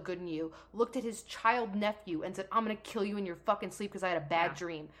there's still good in you, looked at his child nephew and said, I'm gonna kill you in your fucking sleep because I had a bad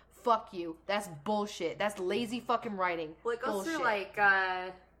dream. Fuck you. That's bullshit. That's lazy fucking writing. Well, it goes through like,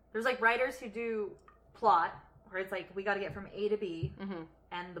 there's like writers who do plot, where it's like, we got to get from A to B,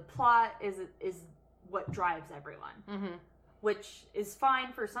 and the plot is what drives everyone, which is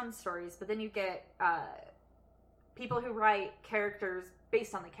fine for some stories, but then you get people who write characters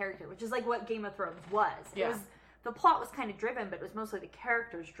based on the character, which is like what Game of Thrones was. Yeah. The plot was kind of driven, but it was mostly the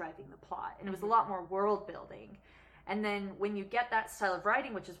characters driving the plot, and it was a lot more world building. And then when you get that style of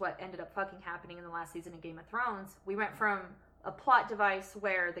writing, which is what ended up fucking happening in the last season of Game of Thrones, we went from a plot device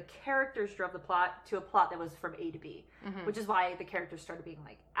where the characters drove the plot to a plot that was from A to B, which is why the characters started being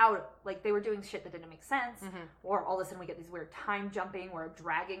like they were doing shit that didn't make sense, or all of a sudden we get these weird time jumping where a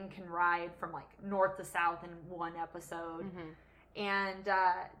dragon can ride from like north to south in one episode, and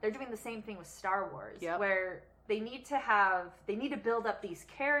they're doing the same thing with Star Wars, where they need to build up these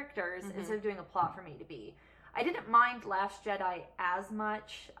characters instead of doing a plot from A to B. I didn't mind Last Jedi as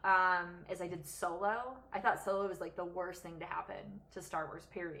much as I did Solo. I thought Solo was like the worst thing to happen to Star Wars,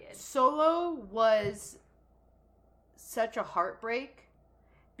 period. Solo was such a heartbreak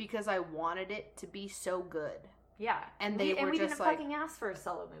because I wanted it to be so good. Yeah. And we didn't fucking ask for a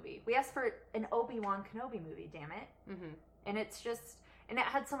Solo movie. We asked for an Obi-Wan Kenobi movie, damn it. And it's just, and it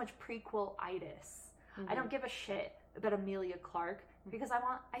had so much prequel-itis. I don't give a shit about Emilia Clarke. Because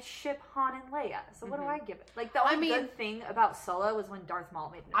I ship Han and Leia. So what do I give it? Like, the only good thing about Solo was when Darth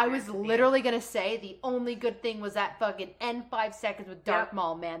Maul made an appearance. I was literally going to say the only good thing was that fucking end 5 seconds with Darth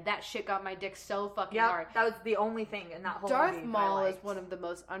Maul, man. That shit got my dick so fucking hard. That was the only thing in that whole Darth movie Maul is one of the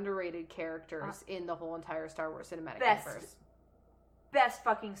most underrated characters in the whole entire Star Wars cinematic universe. Best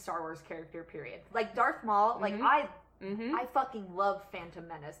fucking Star Wars character, period. Like, Darth Maul, I fucking love Phantom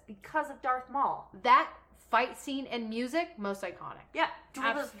Menace because of Darth Maul. That fight scene and music, most iconic. Yeah,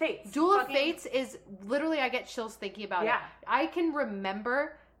 Duel of Fates. Duel of Fates is literally, I get chills thinking about it. I can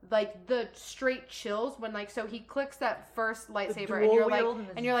remember like the straight chills when like, so he clicks that first lightsaber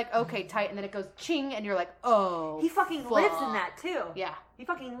and you're like, okay, tight, and then it goes ching and you're like, oh, he fucking lives in that too. Yeah, he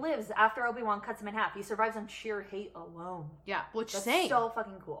fucking lives after Obi-Wan cuts him in half. He survives on sheer hate alone. Yeah, which is so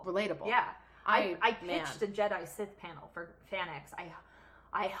fucking cool, relatable. Yeah, I pitched a Jedi Sith panel for FanX.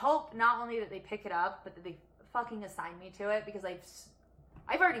 I hope not only that they pick it up, but that they fucking assign me to it, because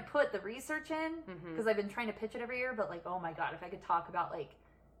I've already put the research in, because I've been trying to pitch it every year, but like, oh my god, if I could talk about like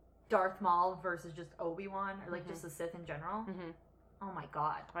Darth Maul versus just Obi-Wan, or like just the Sith in general, oh my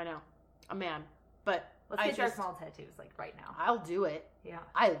god. I know. Oh man. But let's get Darth Maul tattoos like right now. I'll do it. Yeah.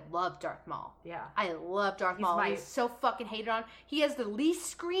 I love Darth Maul. Yeah. I love Darth Maul. He's so fucking hated on. He has the least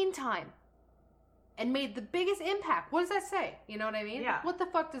screen time and made the biggest impact. What does that say? You know what I mean? Yeah. What the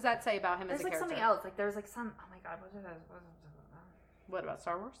fuck does that say about him as a character? There's like something else. Like there's like some, oh my god, what about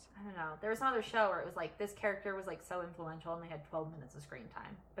Star Wars? I don't know. There was another show where it was like this character was like so influential and they had 12 minutes of screen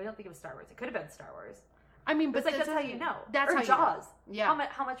time. But I don't think it was Star Wars. It could have been Star Wars. I mean, but like, that's how you know. That's or how Jaws. You know. Yeah.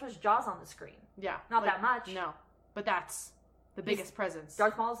 How much was Jaws on the screen? Yeah. Not that much. No. But that's the biggest presence.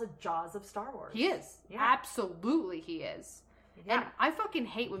 Darth Maul is the Jaws of Star Wars. He is. Yeah. Absolutely he is. Yeah. And I fucking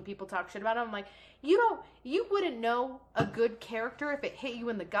hate when people talk shit about him. I'm like, you wouldn't know a good character if it hit you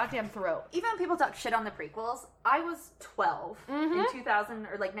in the goddamn throat. Even when people talk shit on the prequels, I was 12 in 2000,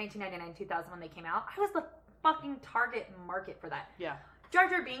 or like 1999, 2000 when they came out. I was the fucking target market for that. Yeah. Jar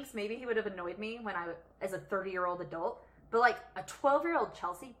Jar Binks, maybe he would have annoyed me when as a 30-year-old adult, But, like, a 12-year-old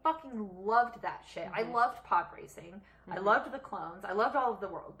Chelsea fucking loved that shit. I loved pod racing. I loved the clones. I loved all of the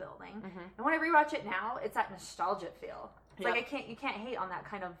world building. And when I rewatch it now, it's that nostalgia feel. It's like you can't hate on that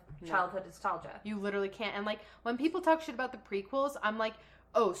kind of childhood nostalgia. You literally can't. And, like, when people talk shit about the prequels, I'm like,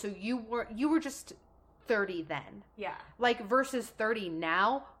 oh, so you were just 30 then. Yeah. Like, versus 30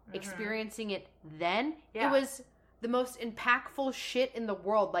 now, experiencing it then, it was the most impactful shit in the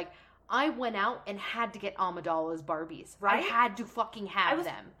world. Like, I went out and had to get Amidala's Barbies. Right? I had to fucking have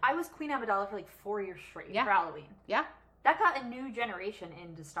them. I was Queen Amidala for like 4 years straight for Halloween. Yeah. That got a new generation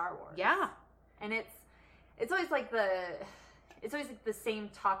into Star Wars. Yeah. And it's always like the same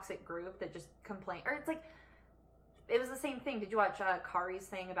toxic group that just complain, or it's like, it was the same thing. Did you watch Kari's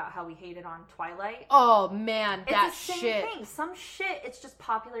thing about how we hated on Twilight? Oh man, that it's the same shit. Thing. Some shit, it's just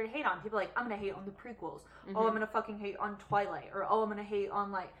popular to hate on. People are like, I'm gonna hate on the prequels. Oh, I'm gonna fucking hate on Twilight. Or oh, I'm gonna hate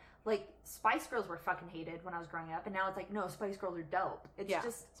on like Spice Girls were fucking hated when I was growing up, and now it's like, no, Spice Girls are dope. It's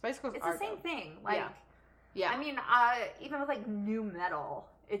just Spice Girls. It's the same dope. thing. Like, yeah. I mean, even with like new metal,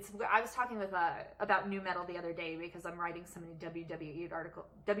 I was talking with about new metal the other day because I'm writing so many WWE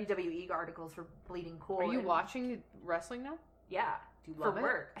articles for Bleeding Cool. Are you watching wrestling now? Yeah. Do you love it?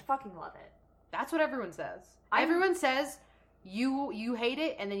 Work. I fucking love it. That's what everyone says. Everyone says you hate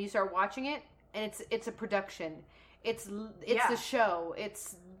it, and then you start watching it, and it's a production. It's the show.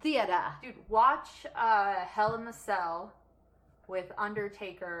 It's theater. Dude, watch Hell in the Cell with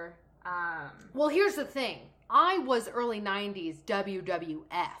Undertaker. Well, here's the thing. I was early 90s WWF.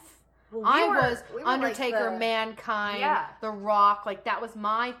 Well, I was Undertaker, like Mankind, The Rock. Like, that was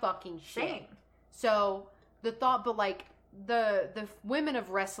my fucking shit. Same. So, the thought, but like, the women of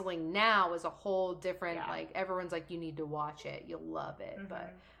wrestling now is a whole different, like, everyone's like, you need to watch it. You'll love it.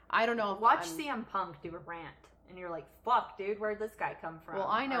 But I don't know if Watch CM Punk do a rant. And you're like, fuck, dude, where'd this guy come from? Well,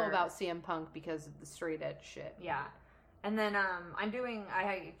 I know about CM Punk because of the straight edge shit. Yeah. And then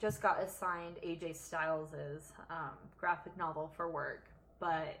I just got assigned AJ Styles' graphic novel for work.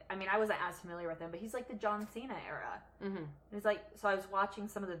 But, I mean, I wasn't as familiar with him, but he's like the John Cena era. And he's like, so I was watching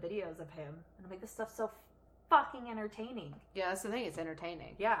some of the videos of him, and I'm like, this stuff's so fucking entertaining. Yeah, that's the thing, it's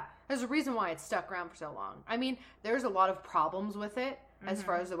entertaining. Yeah. There's a reason why it's stuck around for so long. I mean, there's a lot of problems with it. As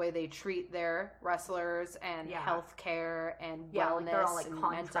far as the way they treat their wrestlers and health care and wellness they're all, like, and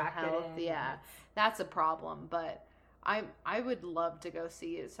mental health. Yeah, that's a problem. But I would love to go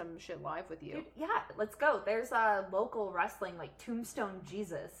see some shit live with you. Dude, yeah, let's go. There's a local wrestling, like Tombstone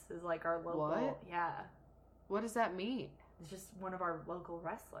Jesus is like our local. What? Yeah. What does that mean? It's just one of our local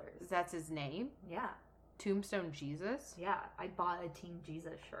wrestlers. That's his name? Yeah. Tombstone Jesus? Yeah, I bought a Team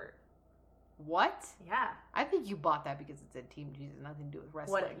Jesus shirt. What? Yeah. I think you bought that because it's a Team Jesus, nothing to do with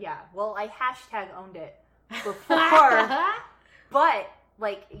wrestling. Yeah. Well, I hashtag owned it before. But,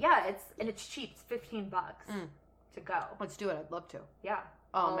 like, yeah, it's cheap. It's $15 to go. Let's do it. I'd love to. Yeah.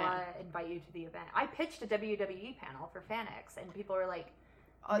 Oh, man. I'll invite you to the event. I pitched a WWE panel for FanX, and people were like,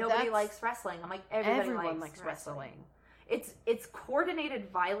 nobody likes wrestling. I'm like, everyone likes wrestling. It's coordinated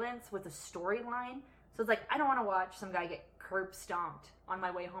violence with a storyline. So it's like, I don't want to watch some guy get curb stomped on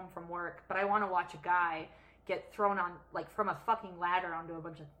my way home from work, but I want to watch a guy get thrown on, like, from a fucking ladder onto a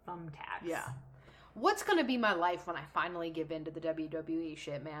bunch of thumbtacks. Yeah. What's going to be my life when I finally give in to the WWE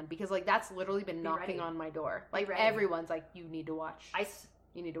shit, man? Because, like, that's literally been knocking on my door. Like, everyone's like, you need to watch.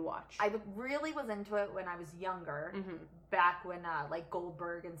 You need to watch. I really was into it when I was younger, back when, like,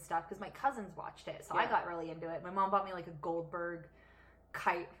 Goldberg and stuff, because my cousins watched it, so I got really into it. My mom bought me, like, a Goldberg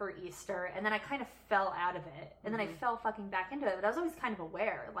kite for Easter, and then I kind of fell out of it, and then I fell fucking back into it, but I was always kind of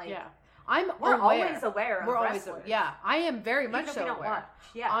aware, like, we're always aware of wrestlers. I am very much so aware.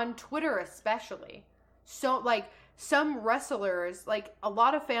 On Twitter especially. So, like, some wrestlers, like, a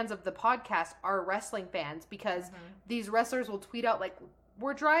lot of fans of the podcast are wrestling fans, because these wrestlers will tweet out, like,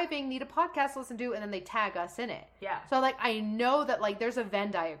 we're driving, need a podcast to listen to, and then they tag us in it. Yeah. So, like, I know that, like, there's a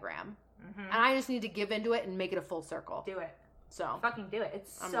Venn diagram, and I just need to give into it and make it a full circle. Do it. So fucking do it.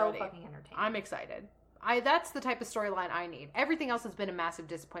 It's so fucking entertaining. I'm excited. That's the type of storyline I need. Everything else has been a massive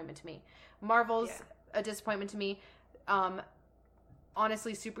disappointment to me. Marvel's a disappointment to me.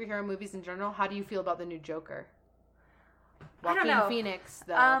 Honestly, superhero movies in general. How do you feel about the new Joker? Joaquin Phoenix,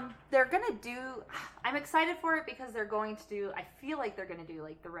 though. They're gonna do. I'm excited for it because they're going to do. I feel like they're gonna do,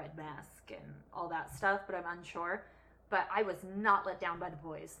 like, the red mask and all that stuff, but I'm unsure. But I was not let down by The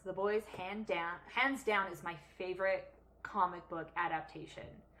Boys. The Boys, hands down, is my favorite comic book adaptation.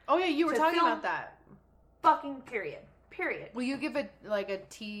 Oh yeah, you were talking about that. Fucking period. Will you give it like a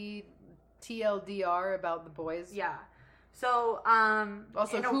TLDR about The Boys? Yeah. So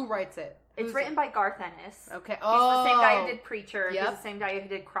also, who writes it? It's written by Garth Ennis. Okay. He's the same guy who did Preacher. Yep. He's the same guy who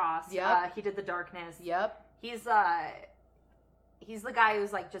did Cross. Yep. He did The Darkness. Yep. He's he's the guy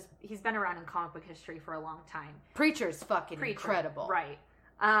who's like he's been around in comic book history for a long time. Preacher's fucking incredible. Right.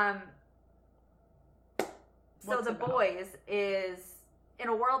 So The Boys is, in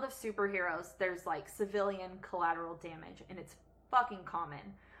a world of superheroes, there's like civilian collateral damage, and it's fucking common.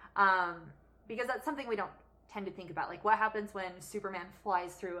 Because that's something we don't tend to think about. Like, what happens when Superman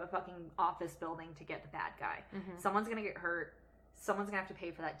flies through a fucking office building to get the bad guy? Mm-hmm. Someone's gonna get hurt. Someone's gonna have to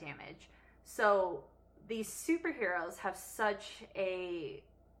pay for that damage. So these superheroes have such a,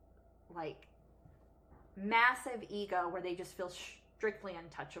 like, massive ego where they just feel strictly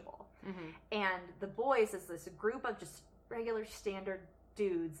untouchable. Mm-hmm. And The Boys is this group of just regular standard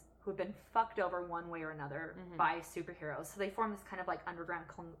dudes who have been fucked over one way or another mm-hmm. by superheroes. So they form this kind of like underground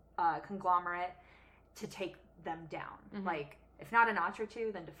conglomerate to take them down. Mm-hmm. Like, if not a notch or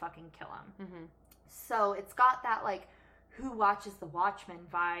two, then to fucking kill them. Mm-hmm. So it's got that like Who Watches the Watchmen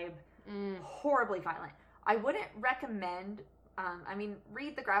vibe. Horribly violent. I wouldn't recommend,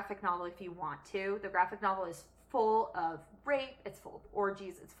 read the graphic novel if you want to. The graphic novel is full of rape, it's full of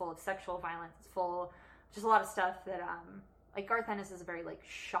orgies, it's full of sexual violence, it's full of just a lot of stuff that, like, Garth Ennis is a very, like,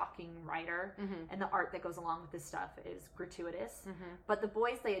 shocking writer, mm-hmm. and the art that goes along with this stuff is gratuitous. Mm-hmm. But The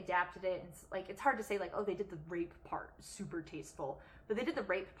Boys, they adapted it, and it's hard to say, like, oh, they did the rape part super tasteful. But they did the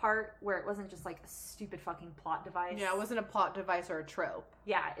rape part where it wasn't just, like, a stupid fucking plot device. Yeah, it wasn't a plot device or a trope.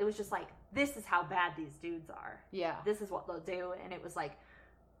 Yeah, it was just, like, this is how bad these dudes are. Yeah. This is what they'll do, and it was, like,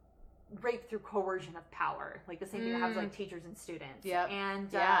 rape through coercion of power. Like, the same thing that happens, like, teachers and students. Yeah. And,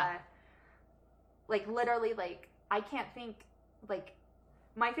 like, literally, like, I can't think, like,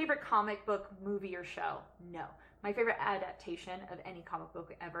 my favorite comic book movie or show, no. My favorite adaptation of any comic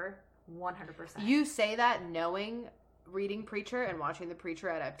book ever, 100%. You say that knowing reading Preacher and watching the Preacher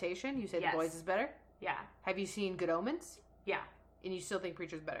adaptation, you say yes. The Boys is better? Yeah. Have you seen Good Omens? Yeah. And you still think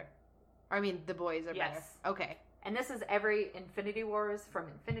Preacher's better? I mean, The Boys are better. Okay. And this is every Infinity Wars from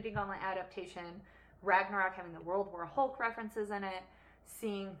Infinity Gauntlet adaptation, Ragnarok having the World War Hulk references in it,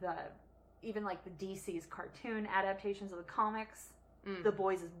 seeing even like the DC's cartoon adaptations of the comics. The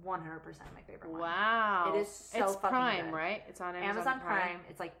Boys is 100% my favorite one. Wow. It is so it's fucking Prime, good. Right? It's on Amazon Prime.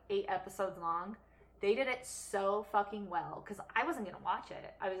 It's like 8 episodes long. They did it so fucking well because I wasn't gonna watch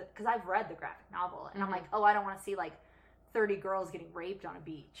it. Because I've read the graphic novel and I'm like, oh, I don't want to see like 30 girls getting raped on a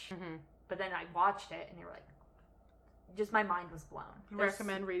beach. Mm-hmm. But then I watched it and they were like, just my mind was blown. You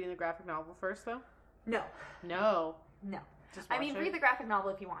recommend reading the graphic novel first, though? No. Just read the graphic novel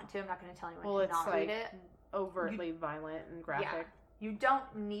if you want to. I'm not going to tell anyone to not read it. Overtly violent and graphic. Yeah. You don't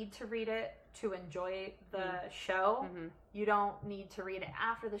need to read it to enjoy the show. Mm-hmm. You don't need to read it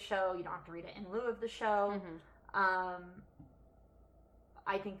after the show. You don't have to read it in lieu of the show. Mm-hmm.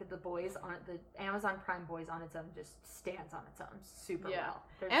 I think that the Amazon Prime Boys on its own just stands on its own super well.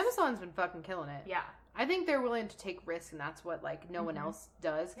 Amazon's been fucking killing it. Yeah. I think they're willing to take risks, and that's what, like, no one else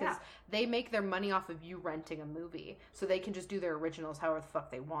does, because they make their money off of you renting a movie, so they can just do their originals however the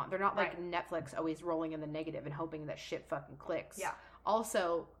fuck they want. They're not like Netflix always rolling in the negative and hoping that shit fucking clicks. Yeah.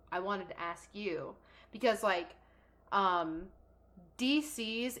 Also, I wanted to ask you, because, like,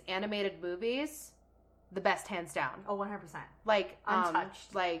 DC's animated movies, the best hands down. Oh, 100%. Like,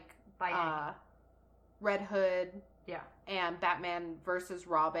 untouched. Like, by Red Hood. Yeah. And Batman versus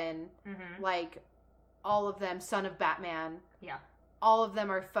Robin. Mm-hmm. Like, all of them, Son of Batman. Yeah. All of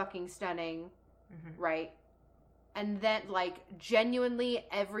them are fucking stunning. Mm-hmm. Right? And then, like, genuinely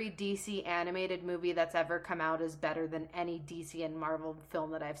every DC animated movie that's ever come out is better than any DC and Marvel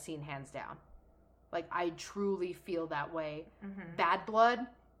film that I've seen, hands down. Like, I truly feel that way. Mm-hmm. Bad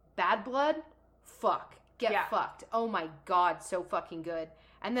Blood, fuck. Get fucked. Oh my god, so fucking good.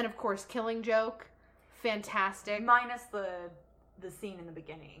 And then, of course, Killing Joke, fantastic. Minus the scene in the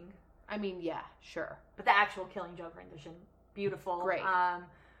beginning. I mean, yeah, sure. But the actual Killing Joke rendition, beautiful. Great.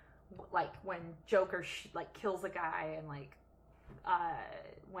 Like, when Joker, kills a guy, and, like,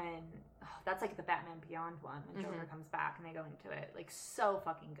 that's, like, the Batman Beyond one, when Joker comes back and they go into it. Like, so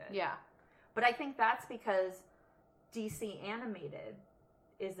fucking good. Yeah. But I think that's because DC animated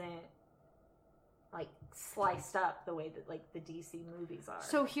isn't, like, sliced up the way that, like, the DC movies are.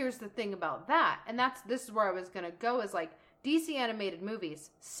 So here's the thing about that, and this is where I was gonna go, is, like, DC animated movies,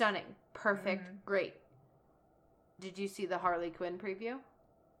 stunning, perfect, great. Did you see the Harley Quinn preview?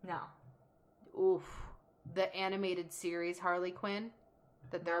 No. Oof. The animated series Harley Quinn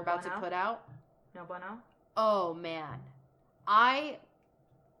that they're about to put out. No bueno? Oh, man.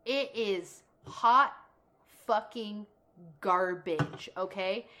 It is hot fucking garbage,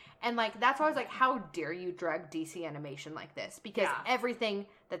 okay? And, like, that's why I was like, how dare you drag DC animation like this? Because everything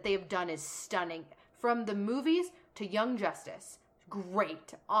that they have done is stunning. From the movies to Young Justice.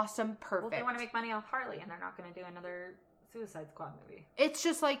 Great. Awesome. Perfect. Well, they want to make money off Harley, and they're not going to do another Suicide Squad movie. It's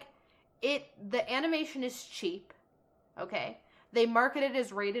just like, the animation is cheap, okay? They market it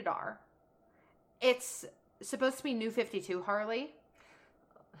as rated R. It's supposed to be New 52 Harley.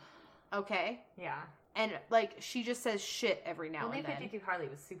 Okay? Yeah. And, like, she just says shit every now and then. New 52 Harley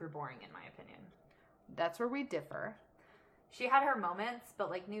was super boring, in my opinion. That's where we differ. She had her moments, but,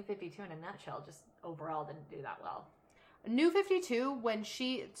 like, New 52 in a nutshell just overall didn't do that well. New 52,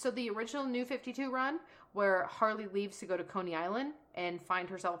 so the original New 52 run, where Harley leaves to go to Coney Island and find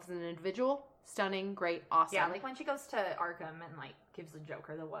herself as an individual, stunning, great, awesome. Yeah, like when she goes to Arkham and, like, gives the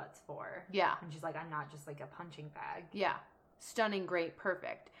Joker the what's for. Yeah. And she's like, I'm not just, like, a punching bag. Yeah. Stunning, great,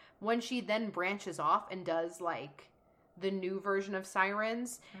 perfect. When she then branches off and does, like, the new version of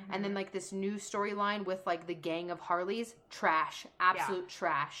Sirens, and then, like, this new storyline with, like, the gang of Harleys, trash. Absolute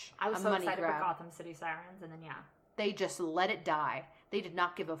trash. I was so excited for Gotham City Sirens, and then, they just let it die. They did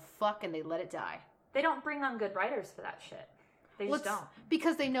not give a fuck, and they let it die. They don't bring on good writers for that shit. They just don't.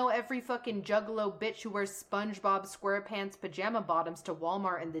 Because they know every fucking juggalo bitch who wears SpongeBob SquarePants pajama bottoms to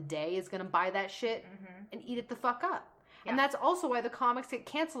Walmart in the day is gonna buy that shit and eat it the fuck up. Yeah. And that's also why the comics get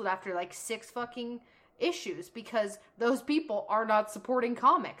canceled after, like, 6 fucking issues, because those people are not supporting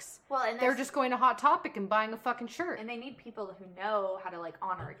comics. Well, and they're just going to Hot Topic and buying a fucking shirt. And they need people who know how to, like,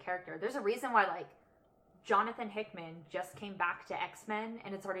 honor a character. There's a reason why, like, Jonathan Hickman just came back to X-Men,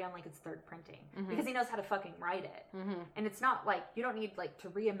 and it's already on, like, its 3rd printing. Because he knows how to fucking write it. And it's not, like, you don't need, like, to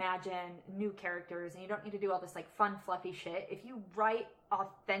reimagine new characters, and you don't need to do all this, like, fun, fluffy shit. If you write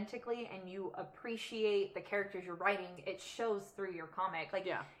authentically and you appreciate the characters you're writing, it shows through your comic. Like,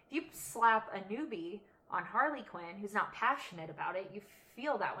 if you slap a newbie on Harley Quinn who's not passionate about it, you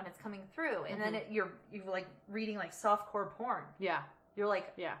feel that when it's coming through. And then you're, like, reading, like, softcore porn. Yeah. You're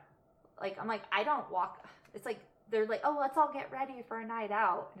like... Yeah. Like, I'm like, I don't walk... It's like, they're like, oh, let's all get ready for a night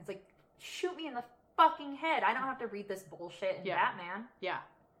out. And it's like, shoot me in the fucking head. I don't have to read this bullshit in Batman. Yeah.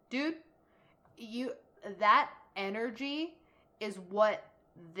 Dude, that energy is what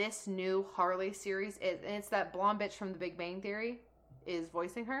this new Harley series is. And it's that blonde bitch from The Big Bang Theory is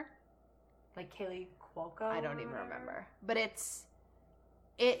voicing her. Like Kaylee Cuoco? I don't even remember. But it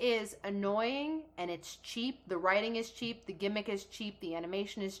is annoying, and it's cheap. The writing is cheap. The gimmick is cheap. The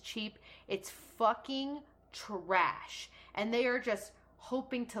animation is cheap. It's fucking trash. And they are just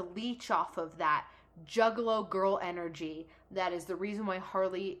hoping to leech off of that juggalo girl energy. That is the reason why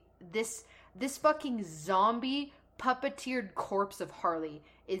Harley, this fucking zombie puppeteered corpse of Harley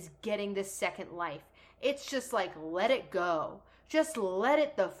is getting this second life. It's just like, let it go. Just let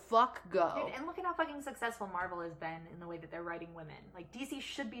it the fuck go. Dude, and look at how fucking successful Marvel has been in the way that they're writing women. Like, DC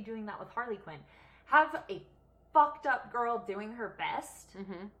should be doing that with Harley Quinn. Have a fucked up girl doing her best.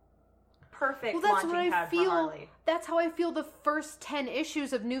 Perfect. Well, that's what I feel. That's how I feel the first 10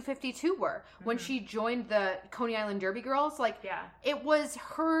 issues of New 52 were. When she joined the Coney Island Derby Girls. Like, it was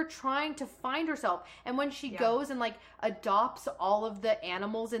her trying to find herself. And when she goes and, like, adopts all of the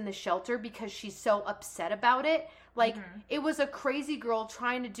animals in the shelter because she's so upset about it. Like, it was a crazy girl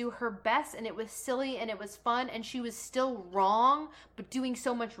trying to do her best, and it was silly, and it was fun, and she was still wrong, but doing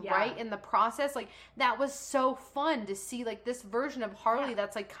so much right in the process. Like, that was so fun to see, like, this version of Harley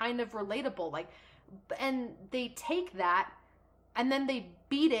that's, like, kind of relatable. Like, and they take that, and then they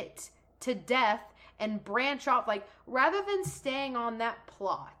beat it to death and branch off. Like, rather than staying on that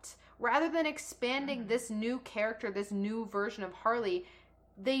plot, rather than expanding this new character, this new version of Harley,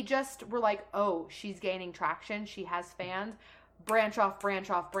 they just were like, oh, she's gaining traction. She has fans. Branch off, branch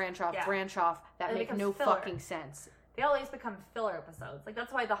off, branch off, branch off. That makes no fucking sense. They always become filler episodes. Like,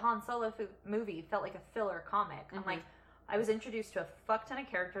 that's why the Han Solo movie felt like a filler comic. I'm like, I was introduced to a fuck ton of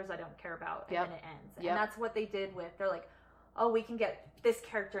characters I don't care about, and then it ends. And that's what they did with, they're like, oh, we can get this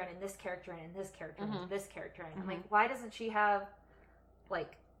character in, and this character in, and this character in, and this character in. I'm like, why doesn't she have,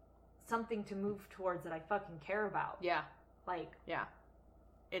 like, something to move towards that I fucking care about? Yeah. Like... Yeah.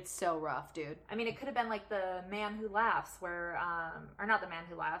 It's so rough, dude. I mean, it could have been like The Man Who Laughs, where, or not The Man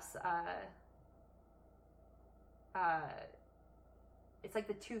Who Laughs, it's like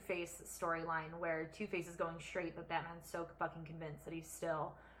the Two-Face storyline, where Two-Face is going straight, but Batman's so fucking convinced that he's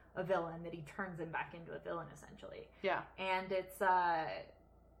still a villain, that he turns him back into a villain, essentially. Yeah. And it's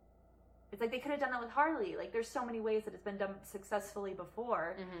like they could have done that with Harley. Like, there's so many ways that it's been done successfully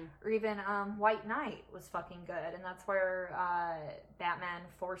before. Or even White Knight was fucking good. And that's where Batman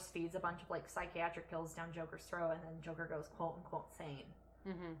force feeds a bunch of, like, psychiatric pills down Joker's throat, and then Joker goes quote-unquote sane.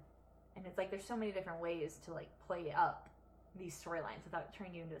 And it's like, there's so many different ways to, like, play up these storylines without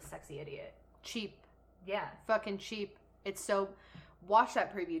turning you into a sexy idiot. Cheap. Yeah. Fucking cheap. It's so... Watch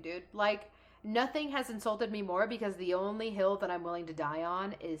that preview, dude. Like... Nothing has insulted me more, because the only hill that I'm willing to die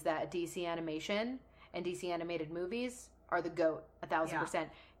on is that DC animation and DC animated movies are the GOAT 1,000%.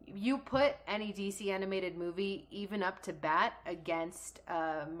 You put any DC animated movie even up to bat against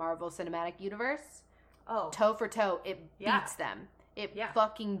Marvel Cinematic Universe, toe for toe, it beats them. It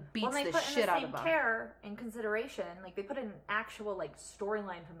fucking beats the shit out of them. They put in the same care and consideration. Like, they put in an actual, like,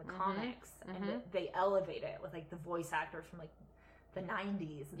 storyline from the comics, and they elevate it with, like, the voice actors from, like, the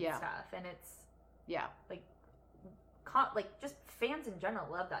 90s and stuff. And it's, like, just fans in general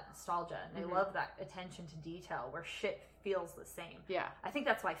love that nostalgia, and they love that attention to detail where shit feels the same. Yeah. I think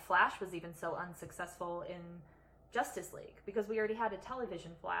that's why Flash was even so unsuccessful in Justice League, because we already had a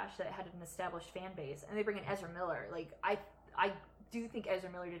television Flash that had an established fan base, and they bring in Ezra Miller. Like, I do think Ezra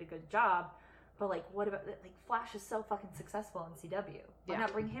Miller did a good job, but, like, what about, like, Flash is so fucking successful in CW. Why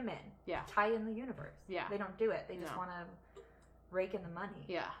not bring him in? Yeah. Tie in the universe. Yeah. They don't do it. They just want to rake in the money.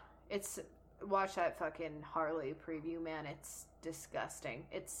 Yeah. Watch that fucking Harley preview, man. It's disgusting.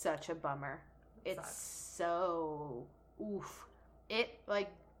 It's such a bummer. It's so, oof. It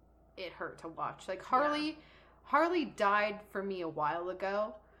hurt to watch. Like, Harley died for me a while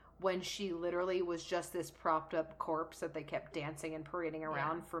ago, when she literally was just this propped up corpse that they kept dancing and parading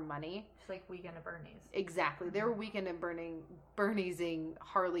around for money. It's like Weekend at Bernie's. Exactly. They were Weekend at Bernie'sing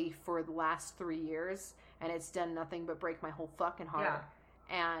Harley for the last 3 years, and it's done nothing but break my whole fucking heart. Yeah.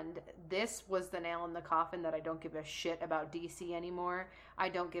 And this was the nail in the coffin that I don't give a shit about DC anymore. I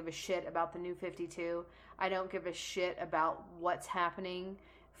don't give a shit about the New 52. I don't give a shit about what's happening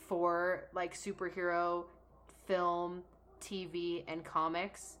for, like, superhero film, TV, and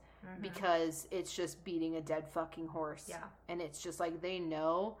comics. Because it's just beating a dead fucking horse. Yeah. And it's just like, they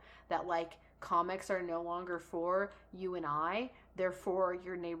know that, like, comics are no longer for you and I. They're for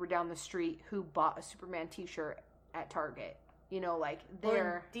your neighbor down the street who bought a Superman t-shirt at Target. You know, like,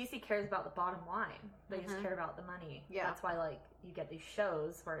 they're... Well, DC cares about the bottom line. They just care about the money. Yeah. That's why, like, you get these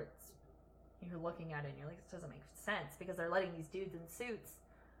shows where it's... You're looking at it and you're like, this doesn't make sense. Because they're letting these dudes in suits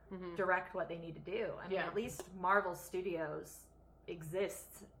direct what they need to do. I mean, at least Marvel Studios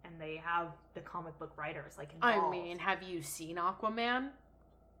exists, and they have the comic book writers, like, involved. I mean, have you seen Aquaman?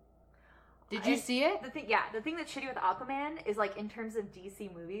 Did you see it? The thing that's shitty with Aquaman is, like, in terms of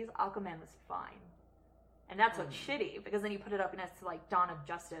DC movies, Aquaman was fine. And that's what's shitty, because then you put it up next to, like, Dawn of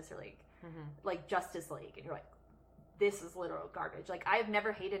Justice, or, like, like, Justice League, and you're like, this is literal garbage. Like, I've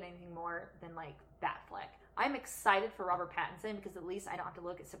never hated anything more than, like, Batfleck. I'm excited for Robert Pattinson, because at least I don't have to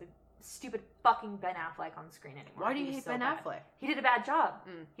look at stupid fucking Ben Affleck on screen anymore. Why do you hate Ben Affleck? He did a bad job.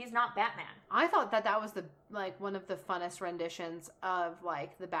 He's not Batman. I thought that was the, like, one of the funnest renditions of,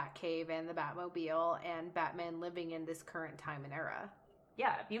 like, the Batcave and the Batmobile and Batman living in this current time and era.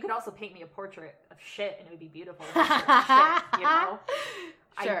 Yeah, you could also paint me a portrait of shit and it would be beautiful. Shit, you know?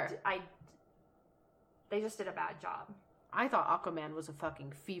 Sure. They just did a bad job. I thought Aquaman was a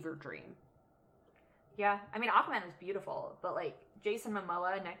fucking fever dream. Yeah, I mean, Aquaman was beautiful, but, like, Jason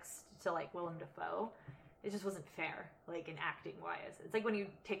Momoa next to, like, Willem Dafoe, it just wasn't fair, like, in acting wise. It's like when you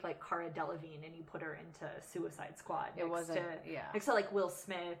take, like, Cara Delevingne and you put her into Suicide Squad. Next to, like, Will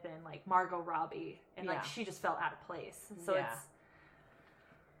Smith and, like, Margot Robbie, and like, she just felt out of place. So it's...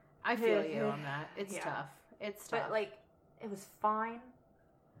 I feel you on that. It's tough. It's tough. But, like, it was fine.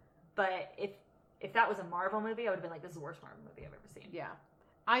 But if that was a Marvel movie, I would have been like, this is the worst Marvel movie I've ever seen. Yeah.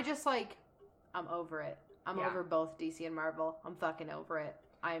 I just, like, I'm over it. I'm over both DC and Marvel. I'm fucking over it.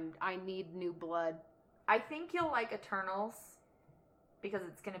 I need new blood. I think you'll like Eternals because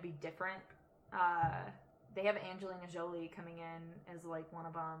it's going to be different. They have Angelina Jolie coming in as, like, one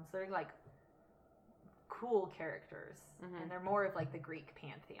of them. So they're, like, cool characters. And they're more of, like, the Greek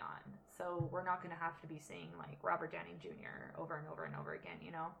pantheon. So we're not going to have to be seeing, like, Robert Downey Jr. over and over and over again,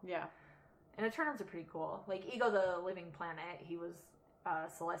 you know? Yeah. And Eternals are pretty cool. Like, Ego the Living Planet, he was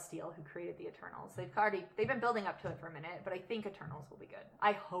Celestial who created the Eternals. They've been building up to it for a minute, but I think Eternals will be good.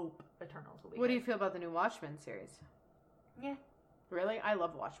 I hope Eternals will be good. What do you feel about the new Watchmen series? Yeah. Really? I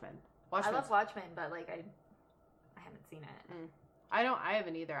love Watchmen. I love Watchmen, but, like, I haven't seen it. I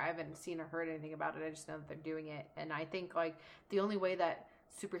haven't either. I haven't seen or heard anything about it. I just know that they're doing it. And I think, like, the only way that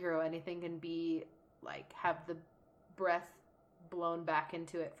superhero anything can be, like, have the breath blown back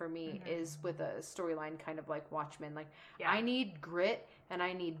into it for me is with a storyline kind of like Watchmen. Like, I need grit and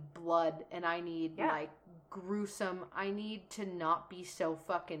I need blood and I need like gruesome. I need to not be so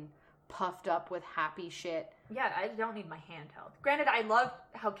fucking puffed up with happy shit. Yeah, I don't need my hand held. Granted, I love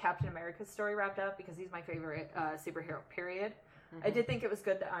how Captain America's story wrapped up because he's my favorite superhero, period. I did think it was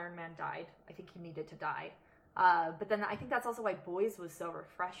good that Iron Man died. I think he needed to die. But then I think that's also why Boys was so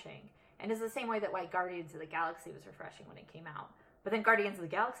refreshing. And it's the same way that, like, Guardians of the Galaxy was refreshing when it came out. But then Guardians of the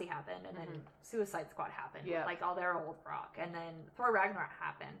Galaxy happened, and then Suicide Squad happened. Yeah. Like, all their old rock. And then Thor Ragnarok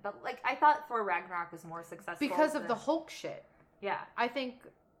happened. But, like, I thought Thor Ragnarok was more successful. Because of the Hulk shit. Yeah. I think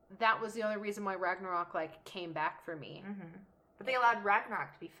that was the only reason why Ragnarok, like, came back for me. But they allowed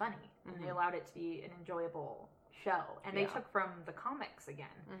Ragnarok to be funny. And they allowed it to be an enjoyable show. And they took from the comics again.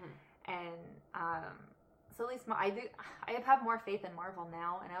 And, so at least I have more faith in Marvel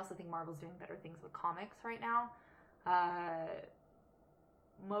now. And I also think Marvel's doing better things with comics right now.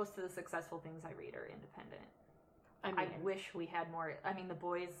 Most of the successful things I read are independent. I wish we had more. I mean, The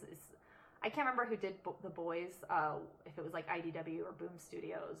Boys is... I can't remember who did The Boys, if it was like IDW or Boom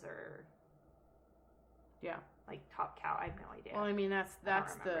Studios or... Yeah. Like Top Cow. I have no idea. Well, I mean, that's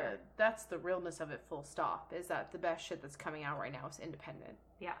the realness of it, full stop, is that the best shit that's coming out right now is independent.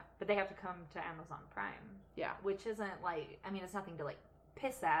 Yeah, but they have to come to Amazon Prime. Yeah. Which isn't like... I mean, it's nothing to like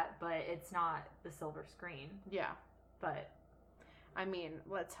piss at, but it's not the silver screen. Yeah. But... I mean,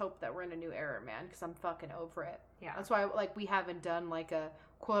 let's hope that we're in a new era, man, because I'm fucking over it. Yeah. That's why, like, we haven't done, like, a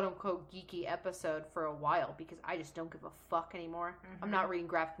quote-unquote geeky episode for a while, because I just don't give a fuck anymore. I'm not reading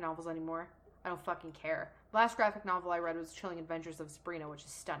graphic novels anymore. I don't fucking care. The last graphic novel I read was Chilling Adventures of Sabrina, which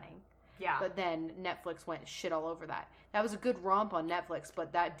is stunning. Yeah. But then Netflix went shit all over that. That was a good romp on Netflix,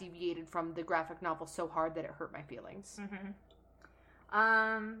 but that deviated from the graphic novel so hard that it hurt my feelings.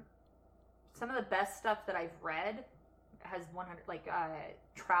 Some of the best stuff that I've read has 100, like,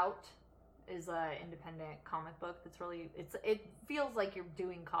 Trout is a independent comic book that's really, it feels like you're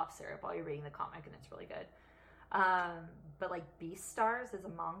doing cough syrup while you're reading the comic, and it's really good. But like Beastars is a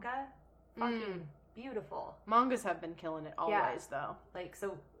manga, fucking beautiful. Mangas have been killing it always, though. Like,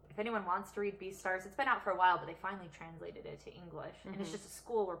 so if anyone wants to read Beastars, it's been out for a while, but they finally translated it to English, and it's just a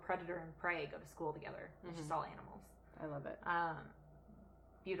school where predator and prey go to school together. It's just all animals. I love it.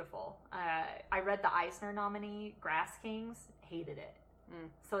 Beautiful. I read the Eisner nominee, Grass Kings, hated it.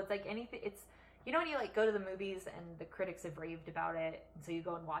 So it's like anything, it's, you know when you like go to the movies and the critics have raved about it, and so you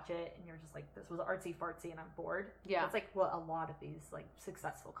go and watch it, and you're just like, this was artsy fartsy and I'm bored? Yeah. It's like what a lot of these like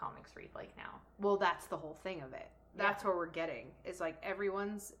successful comics read like now. Well, that's the whole thing of it. That's what we're getting. It's like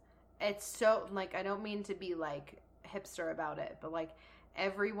it's so, like, I don't mean to be like hipster about it, but like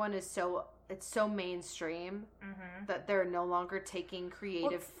everyone is so, it's so mainstream that they're no longer taking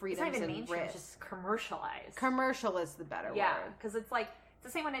creative freedoms it's not even and mainstream, risks. it's just commercialized. Commercial is the better word. Because it's like, it's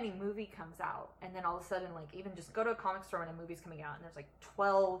the same when any movie comes out, and then all of a sudden, like, even just go to a comic store when a movie's coming out, and there's like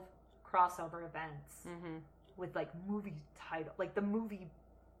 12 crossover events with like movie title, like the movie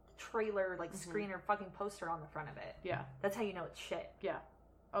trailer, like screen or fucking poster on the front of it. Yeah. That's how you know it's shit. Yeah.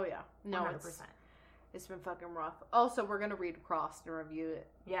 Oh yeah. No, 100%. It's been fucking rough. Also, we're gonna read Crossed and review it.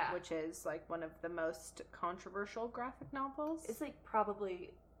 Yeah. Which is like one of the most controversial graphic novels. It's like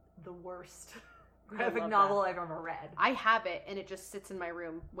probably the worst graphic novel I've ever read. I have it, and it just sits in my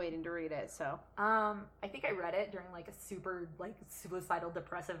room waiting to read it. So, I think I read it during like a super like suicidal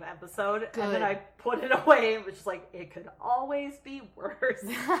depressive episode, Good. and then I put it away. It was just like it could always be worse,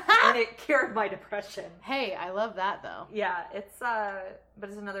 and it cured my depression. Hey, I love that though. Yeah, it's but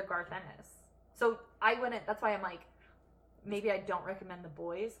it's another Garth Ennis. So I wouldn't. That's why I'm like, maybe I don't recommend The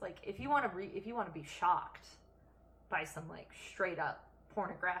Boys. Like, if you want to be shocked by some like straight up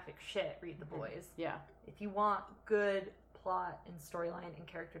pornographic shit, read The Boys. Yeah. If you want good plot and storyline and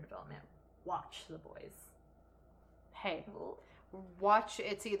character development, watch The Boys. Hey, watch.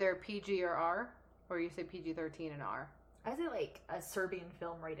 It's either PG or R, or you say PG-13 and R. I say like a Serbian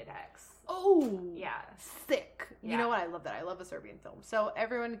film rated X. Oh, yeah, thick. Yeah. You know what? I love that. I love a Serbian film. So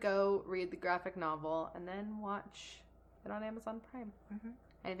everyone, go read the graphic novel and then watch it on Amazon Prime.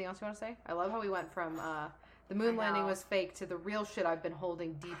 Anything else you want to say? I love how we went from the moon landing was fake to the real shit I've been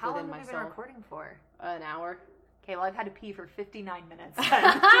holding deep within myself. How long have you been recording for? An hour. Okay, well, I've had to pee for 59 minutes.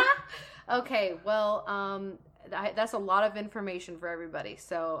 Okay, well, that's a lot of information for everybody.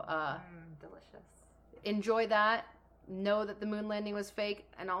 So, delicious. Enjoy that. Know that the moon landing was fake,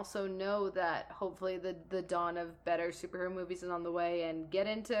 and also know that hopefully the dawn of better superhero movies is on the way, and get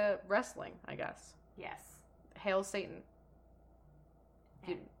into wrestling, I guess. Yes. Hail Satan.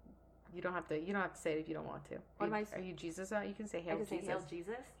 You don't have to say it if you don't want to. Are you Jesus? You can say Hail Jesus. Say Hail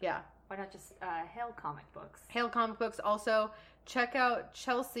Jesus? Yeah. Why not just Hail Comic Books? Hail Comic Books. Also, check out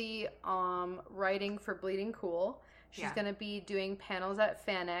Chelsea writing for Bleeding Cool. She's going to be doing panels at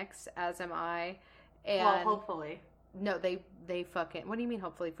FanX, as am I. And well, hopefully. No, they fucking... What do you mean,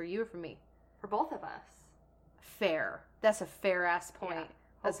 hopefully? For you or for me? For both of us. Fair. That's a fair-ass point. Yeah,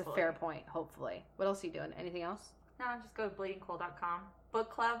 that's a fair point, hopefully. What else are you doing? Anything else? No, just go to bleedingcool.com. Book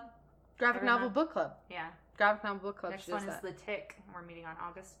club. Graphic Novel Book Club. Yeah. Graphic Novel Book Club. Next one is The Tick, and we're meeting on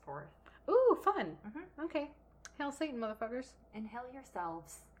August 4th. Ooh, fun. Okay. Hail Satan, motherfuckers. And hail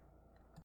yourselves.